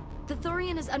 The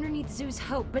Thorian is underneath Zoo's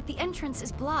Hope, but the entrance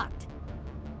is blocked.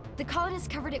 The colonists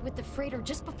covered it with the freighter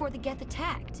just before the Geth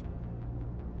attacked.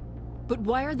 But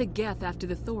why are the Geth after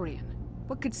the Thorian?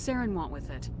 What could Saren want with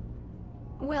it?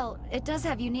 Well, it does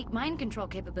have unique mind control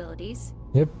capabilities.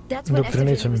 Yep, That's what SOJ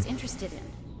indoctrination. was interested in.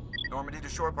 Normandy to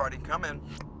shore party. Come in.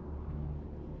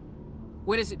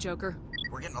 What is it, Joker?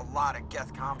 We're getting a lot of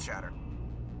Geth comm chatter.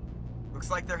 Looks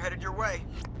like they're headed your way.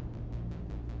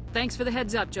 Thanks for the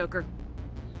heads up, Joker.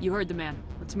 You heard the man.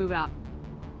 Let's move out.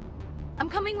 I'm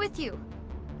coming with you.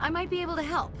 I might be able to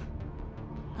help.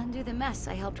 Undo the mess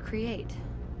I helped create.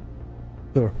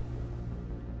 Sure.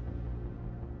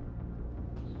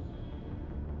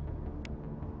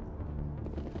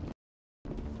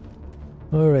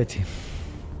 Alrighty.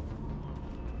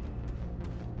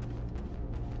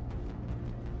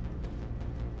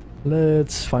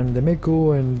 Let's find the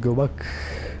Mako and go back.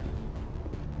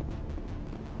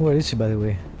 Where is he, by the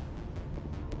way?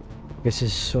 Guess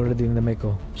it's already in the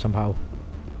Mako somehow.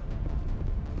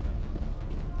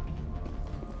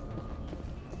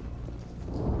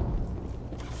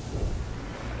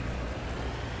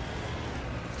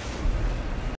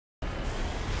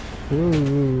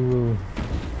 Ooh,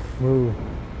 ooh.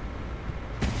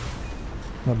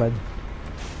 Not bad.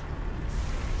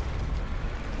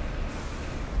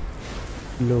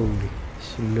 Slowly,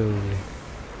 slowly.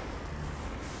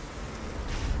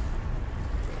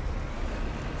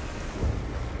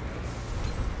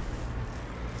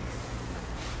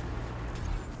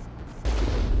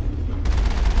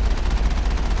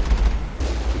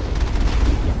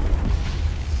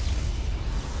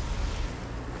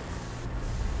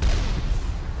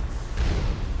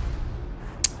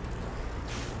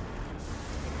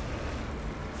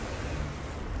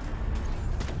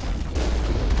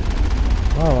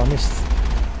 Oh, I missed.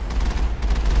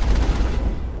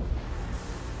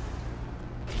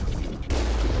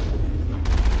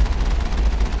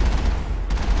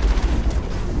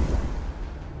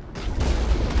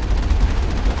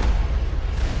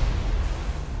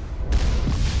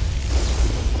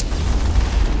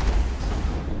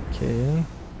 Okay.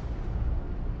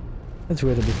 Let's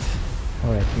wait a bit.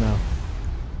 Alright, now.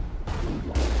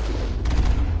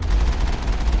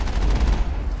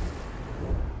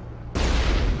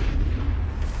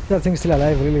 That thing's still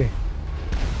alive, really?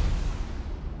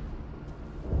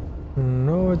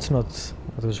 No, it's not.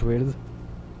 That was weird.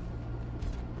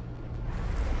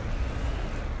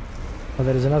 Oh,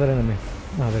 there is another enemy.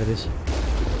 Ah, there it is.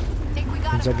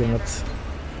 Juggernaut.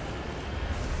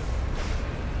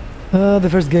 The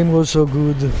first game was so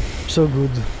good. So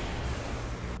good.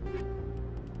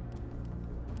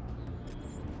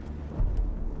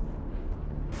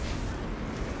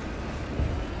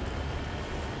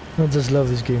 I just love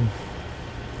this game.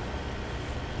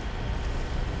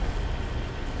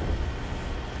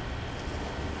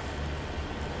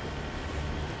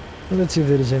 Let's see if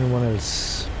there is anyone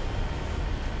else.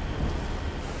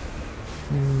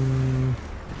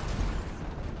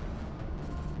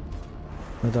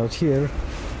 Not out here.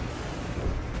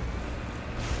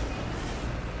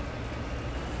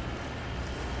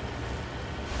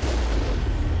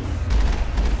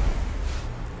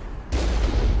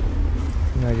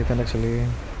 No, you can actually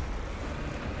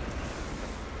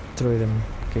destroy them.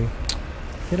 Okay,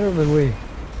 get out of the way.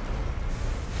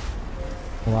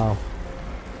 Wow,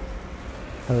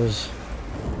 that was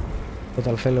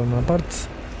total fail on my part.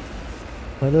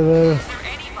 Whatever.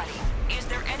 Is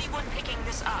there anyone picking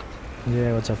this up?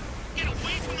 Yeah, what's up? Get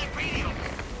away from that radio!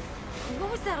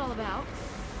 What was that all about?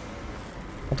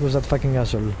 What was that fucking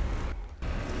asshole?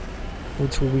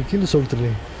 Which will we kill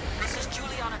shortly? This is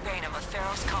Juliana Bainham of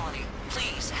Pharaoh's Colony.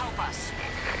 Please help us.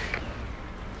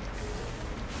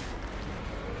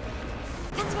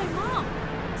 That's my mom!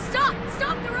 Stop!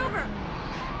 Stop! They're over!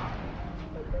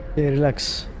 Okay,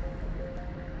 relax.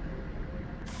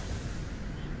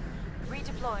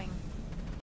 Redeploying.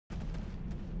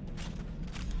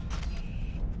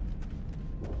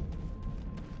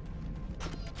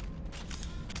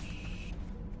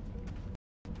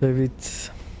 Save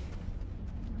it.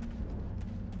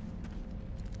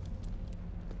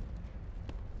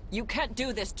 You can't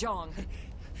do this, Jong.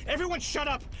 Everyone shut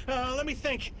up! Let me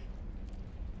think.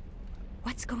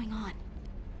 What's going on?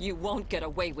 You won't get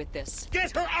away with this.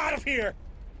 Get her out of here!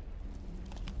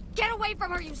 Get away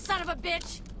from her, you son of a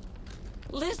bitch!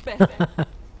 Lisbeth!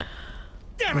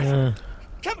 Damn it!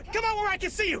 Come out where I can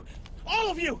see you!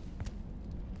 All of you!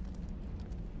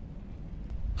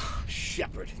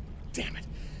 Shepard. Damn it.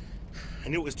 I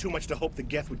knew it was too much to hope the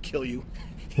Geth would kill you.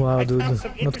 Wow, I dude, found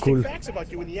some not interesting cool. facts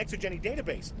about you in the exogeny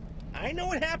database. I know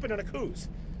what happened on Akuz.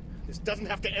 This doesn't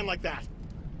have to end like that.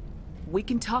 We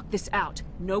can talk this out.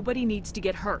 Nobody needs to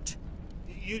get hurt.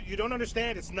 You don't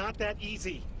understand. It's not that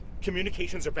easy.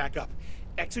 Communications are back up.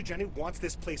 Exogeny wants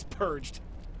this place purged.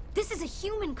 This is a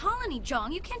human colony,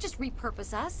 Jong. You can't just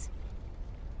repurpose us.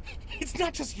 It's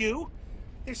not just you.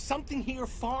 There's something here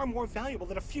far more valuable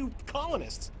than a few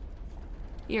colonists.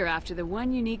 You're after the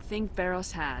one unique thing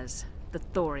Pharos has. The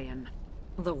Thorian.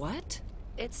 The what?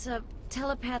 It's a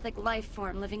telepathic life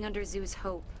form living under Zoo's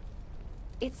Hope.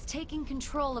 It's taking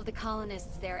control of the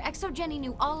colonists there. Exogeny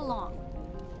knew all along.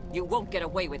 You won't get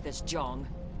away with this, Jong.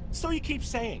 So you keep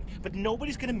saying, but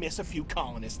nobody's gonna miss a few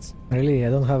colonists. Really, I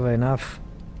don't have enough.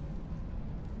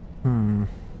 No.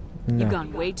 You've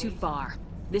gone way too far.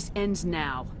 This ends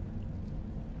now.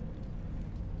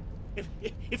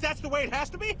 If that's the way it has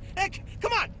to be, heck,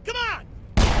 come on!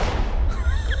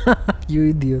 You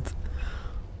idiot.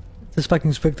 This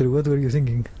fucking Spectre, what were you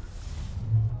thinking?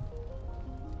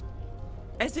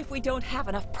 As if we don't have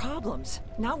enough problems.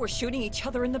 Now we're shooting each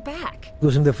other in the back.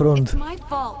 Goes in the front. It's my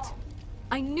fault.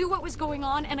 I knew what was going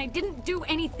on and I didn't do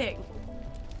anything.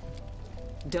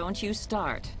 Don't you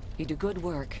start. You do good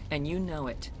work, and you know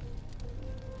it.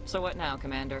 So what now,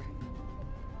 Commander?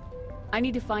 I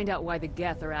need to find out why the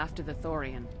Geth are after the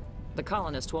Thorian. The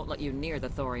colonists won't let you near the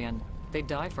Thorian. They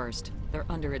die first. They're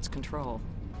under its control.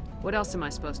 What else am I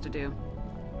supposed to do?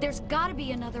 There's gotta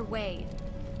be another way.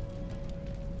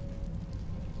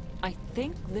 I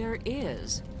think there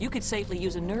is. You could safely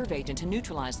use a nerve agent to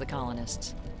neutralize the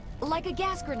colonists. Like a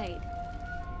gas grenade.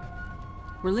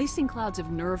 Releasing clouds of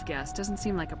nerve gas doesn't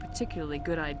seem like a particularly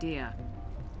good idea.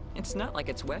 It's not like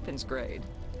it's weapons grade.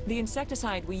 The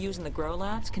insecticide we use in the grow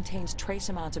labs contains trace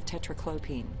amounts of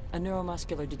tetraclopine, a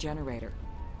neuromuscular degenerator.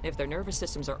 If their nervous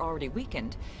systems are already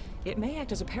weakened, it may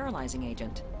act as a paralyzing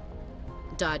agent.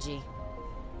 Dodgy.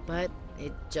 But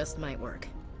it just might work.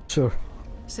 Sure.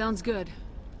 Sounds good.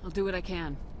 I'll do what I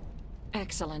can.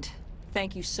 Excellent.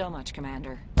 Thank you so much,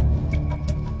 Commander.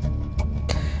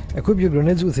 Equip your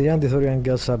grenades with the anti-Thorian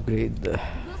gas upgrade.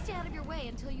 We'll stay out of your way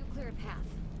until you clear a path.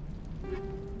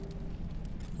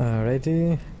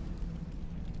 Alrighty.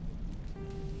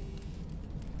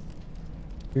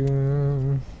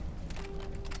 Good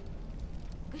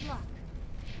luck.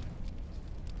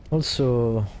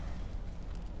 Also,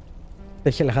 the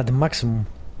hell had maximum.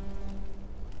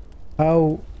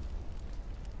 How?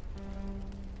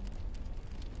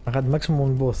 I had maximum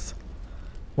on both.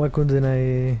 Why couldn't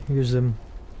I use them?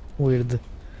 Weird.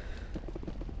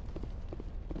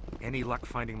 Any luck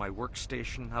finding my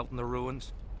workstation out in the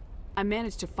ruins? I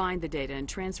managed to find the data and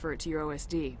transfer it to your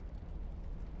OSD.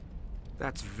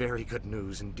 That's very good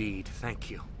news indeed,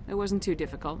 thank you. It wasn't too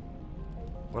difficult.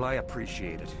 Well, I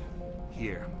appreciate it.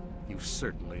 Here, you've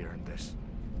certainly earned this.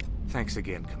 Thanks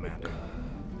again, Commander.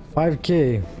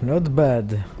 5k, not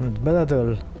bad. Not bad at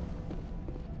all.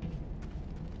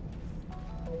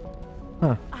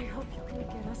 Huh. I hope you can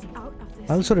get us out of this.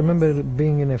 I also remember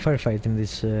being in a firefight in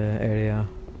this area.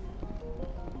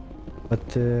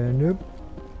 But nope.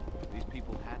 These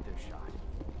people had their shot.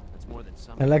 That's more than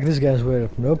some. I like these guys were.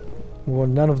 Nope. We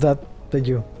want none of that. Thank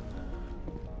you.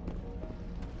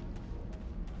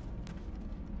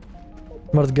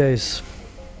 Smart guys.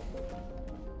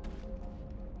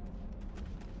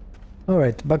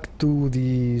 Alright, back to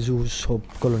the Zeus Hope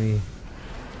colony.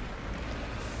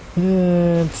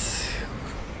 And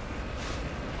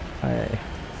I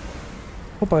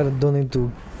hope I don't need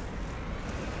to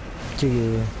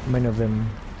kill many of them.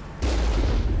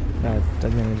 I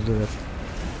didn't need to do that.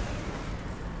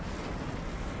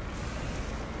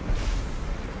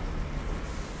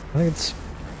 I think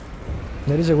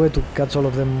there is a way to catch all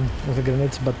of them with the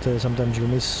grenades, but sometimes you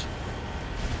miss,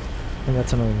 and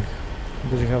that's annoying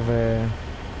because you have a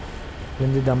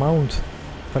limited amount,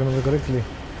 if I remember correctly.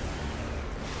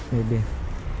 Maybe.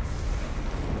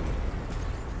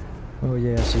 Oh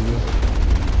yeah, I see you.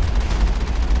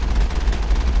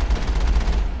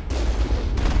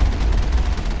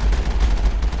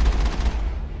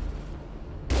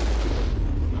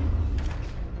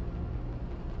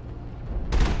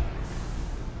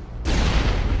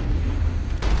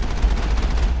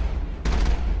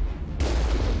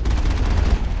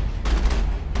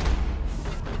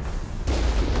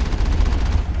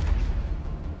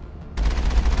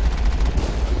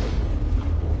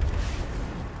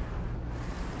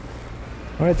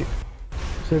 Alrighty,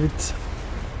 save it.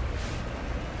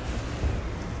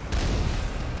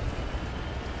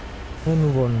 And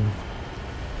move on.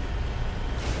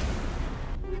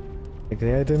 Take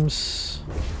the items,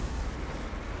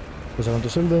 because I want to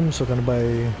sell them so I can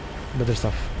buy better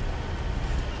stuff.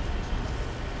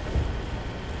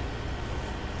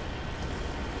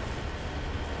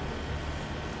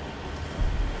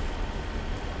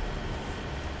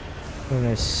 Very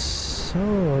nice.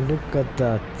 Oh, look at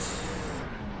that.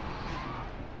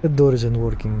 The door isn't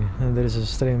working, and there is a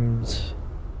strange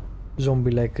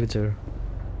zombie-like creature.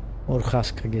 Or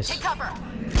husk, I guess. Take cover.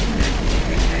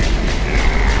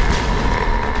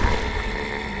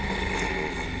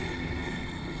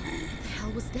 The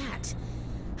hell was that?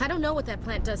 I don't know what that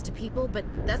plant does to people, but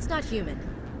that's not human.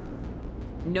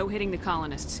 No hitting the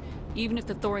colonists, even if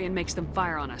the Thorian makes them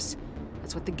fire on us.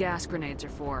 That's what the gas grenades are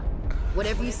for.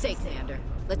 Whatever you say, Commander.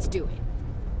 Let's do it.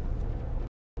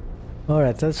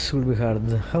 Alright, that will be hard.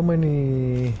 How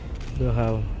many do I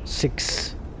have?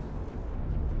 6.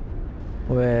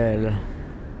 Well,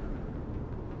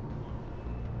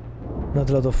 not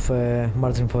a lot of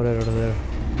margin for error there.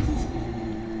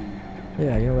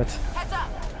 Yeah, you know what? Heads up.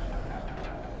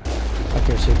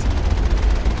 Okay, shit.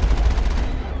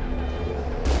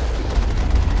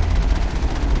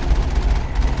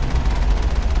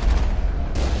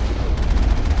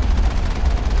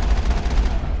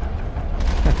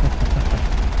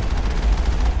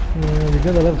 You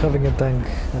gotta love having a tank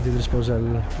at your disposal.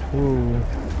 Ooh.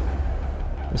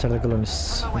 These are the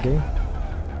colonists, okay?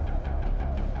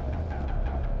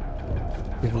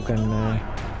 If we can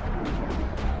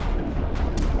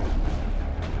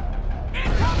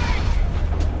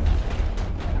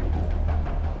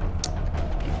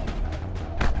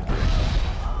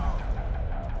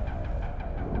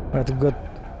Right, we got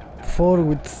 4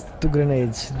 with 2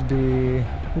 grenades.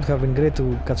 Would have been great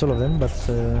to catch all of them, but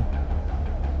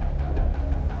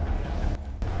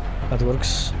that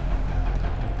works.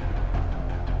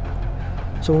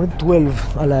 So we need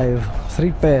 12 alive,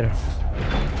 3 pair.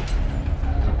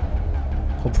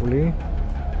 Hopefully.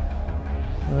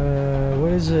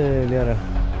 Where is Liara?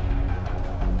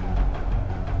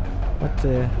 What?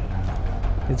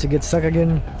 Did she get stuck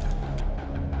again?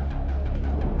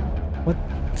 What?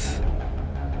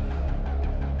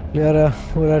 Liara,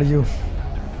 where are you?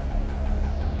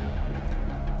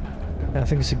 I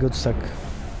think she got stuck.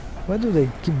 Why do they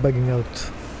keep bugging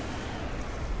out?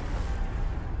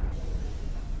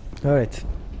 Alright,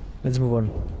 let's move on.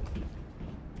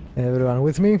 Everyone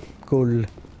with me? Cool.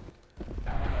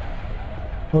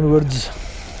 Onwards.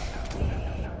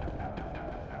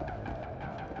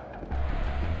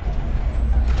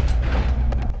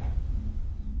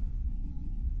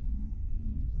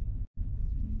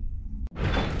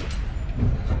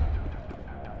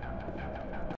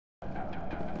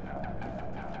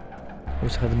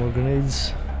 Wish I had more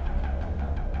grenades.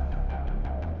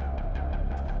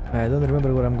 I don't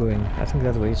remember where I'm going. I think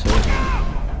that way, so...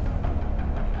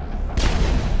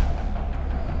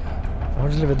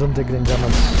 Honestly, if I don't take them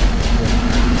damage,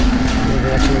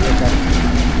 they actually attack.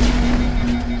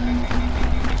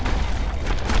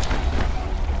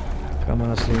 Come on,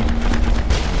 Ashley.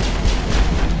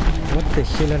 What the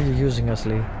hell are you using,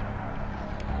 Ashley?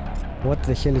 What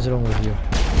the hell is wrong with you?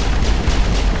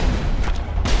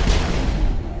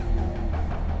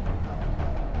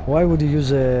 Why would you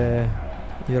use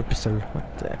your pistol?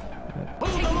 What the...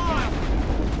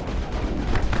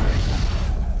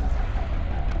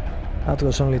 That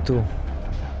was only 2.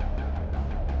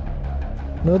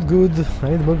 Not good.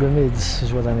 I need more grenades,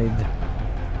 is what I need.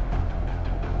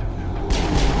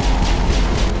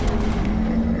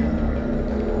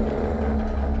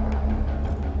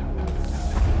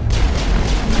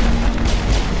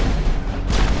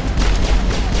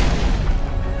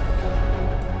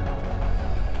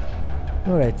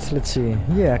 Alright, let's see.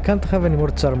 Yeah, I can't have any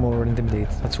more charm or intimidate.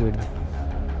 That's weird.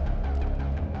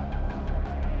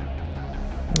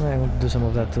 I want to do some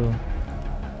of that too.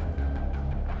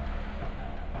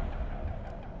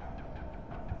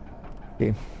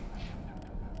 Okay.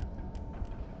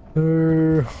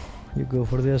 You go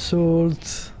for the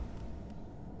assault.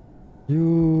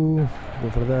 You go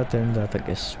for that and that, I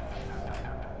guess.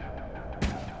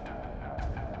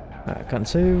 I can't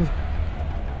save.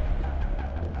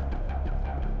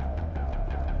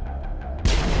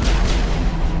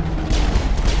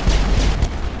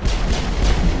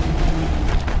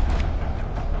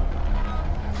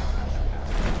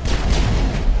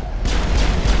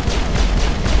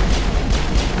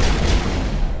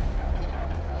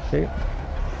 Okay.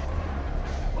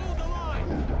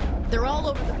 They're all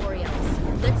over the Borealis.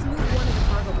 Let's move one of the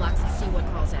cargo blocks and see what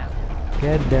crawls out.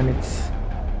 God damn it.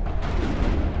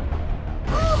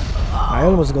 I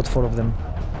almost got 4 of them.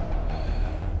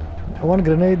 1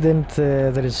 grenade and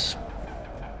there is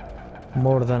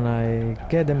more than I...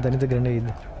 God damn it, I need a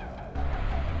grenade.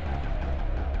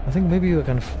 I think maybe you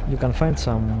can find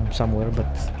some somewhere,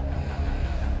 but...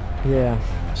 Yeah,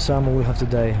 some will have to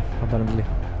die, apparently.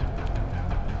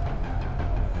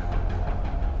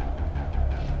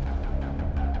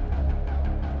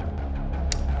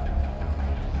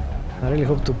 I really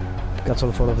hope to catch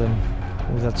all 4 of them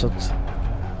with that shot.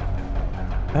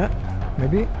 Ah,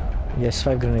 maybe? Yes,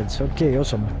 5 grenades. Okay,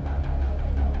 awesome.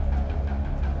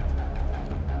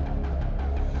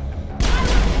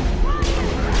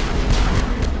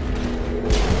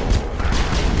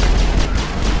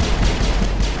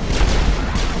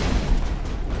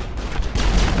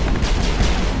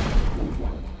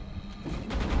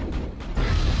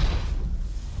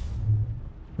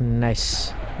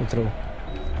 Nice. Good throw.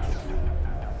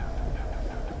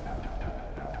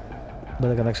 But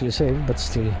I can actually save, but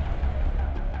still.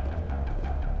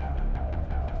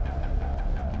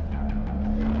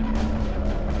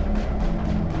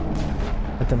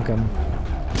 Let them come.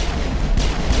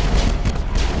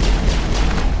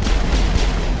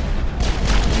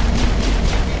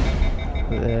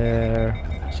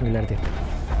 There. Similarity.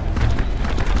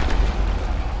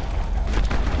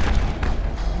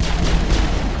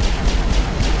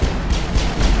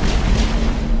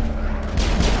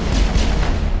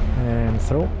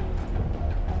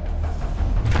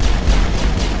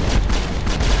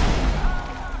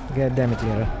 Damn it,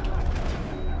 Lara.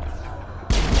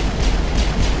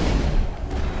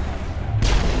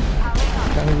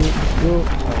 Can we go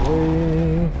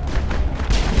away?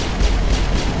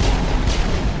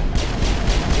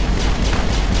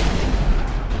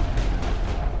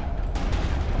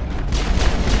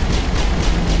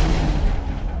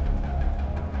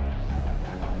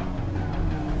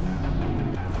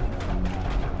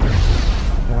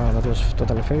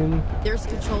 Total fail. There's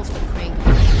controls for the crane.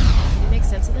 Can you make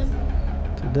sense of them?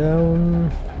 2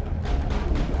 down.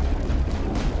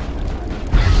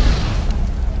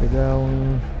 3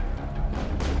 down.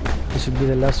 This should be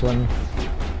the last one.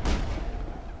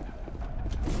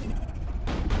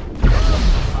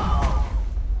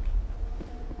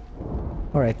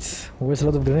 Alright, we waste a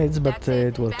lot of grenades, but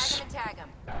it works.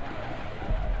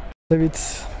 Save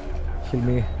it. Heal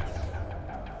me.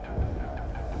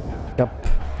 Yup.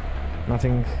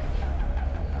 Nothing.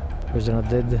 Because they're not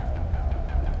dead.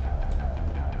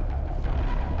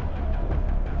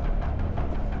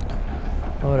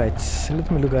 Alright,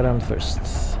 let me look around first.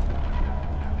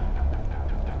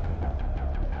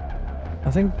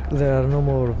 I think there are no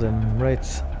more of them,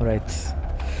 right? Right.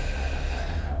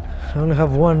 I only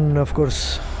have one, of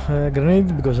course,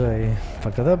 grenade because I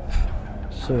fucked it up.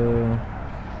 So,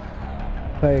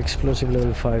 high explosive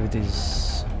level 5 it is.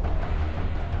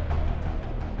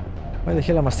 Why the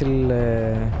hell am I still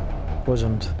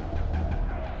poisoned?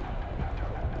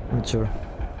 I'm not sure.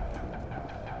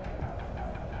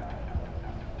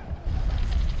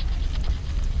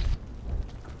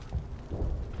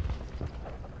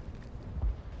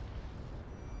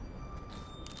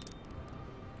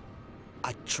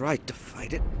 I tried to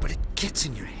fight it, but it gets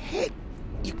in your head.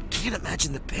 You can't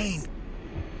imagine the pain.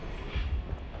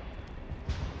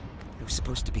 I was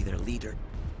supposed to be their leader.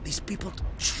 These people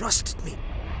trusted me.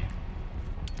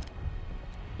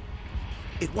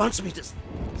 It wants me to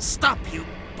stop you,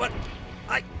 but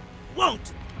I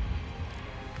won't!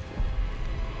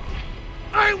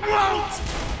 I won't!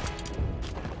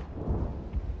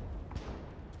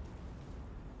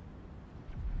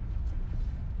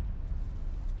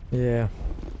 Yeah.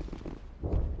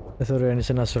 The Thorian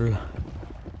is an asshole.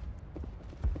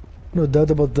 No doubt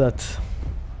about that.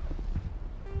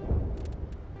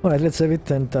 Alright, let's save it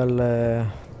and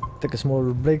I'll take a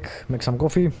small break, make some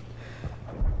coffee.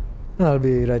 I'll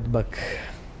be right back.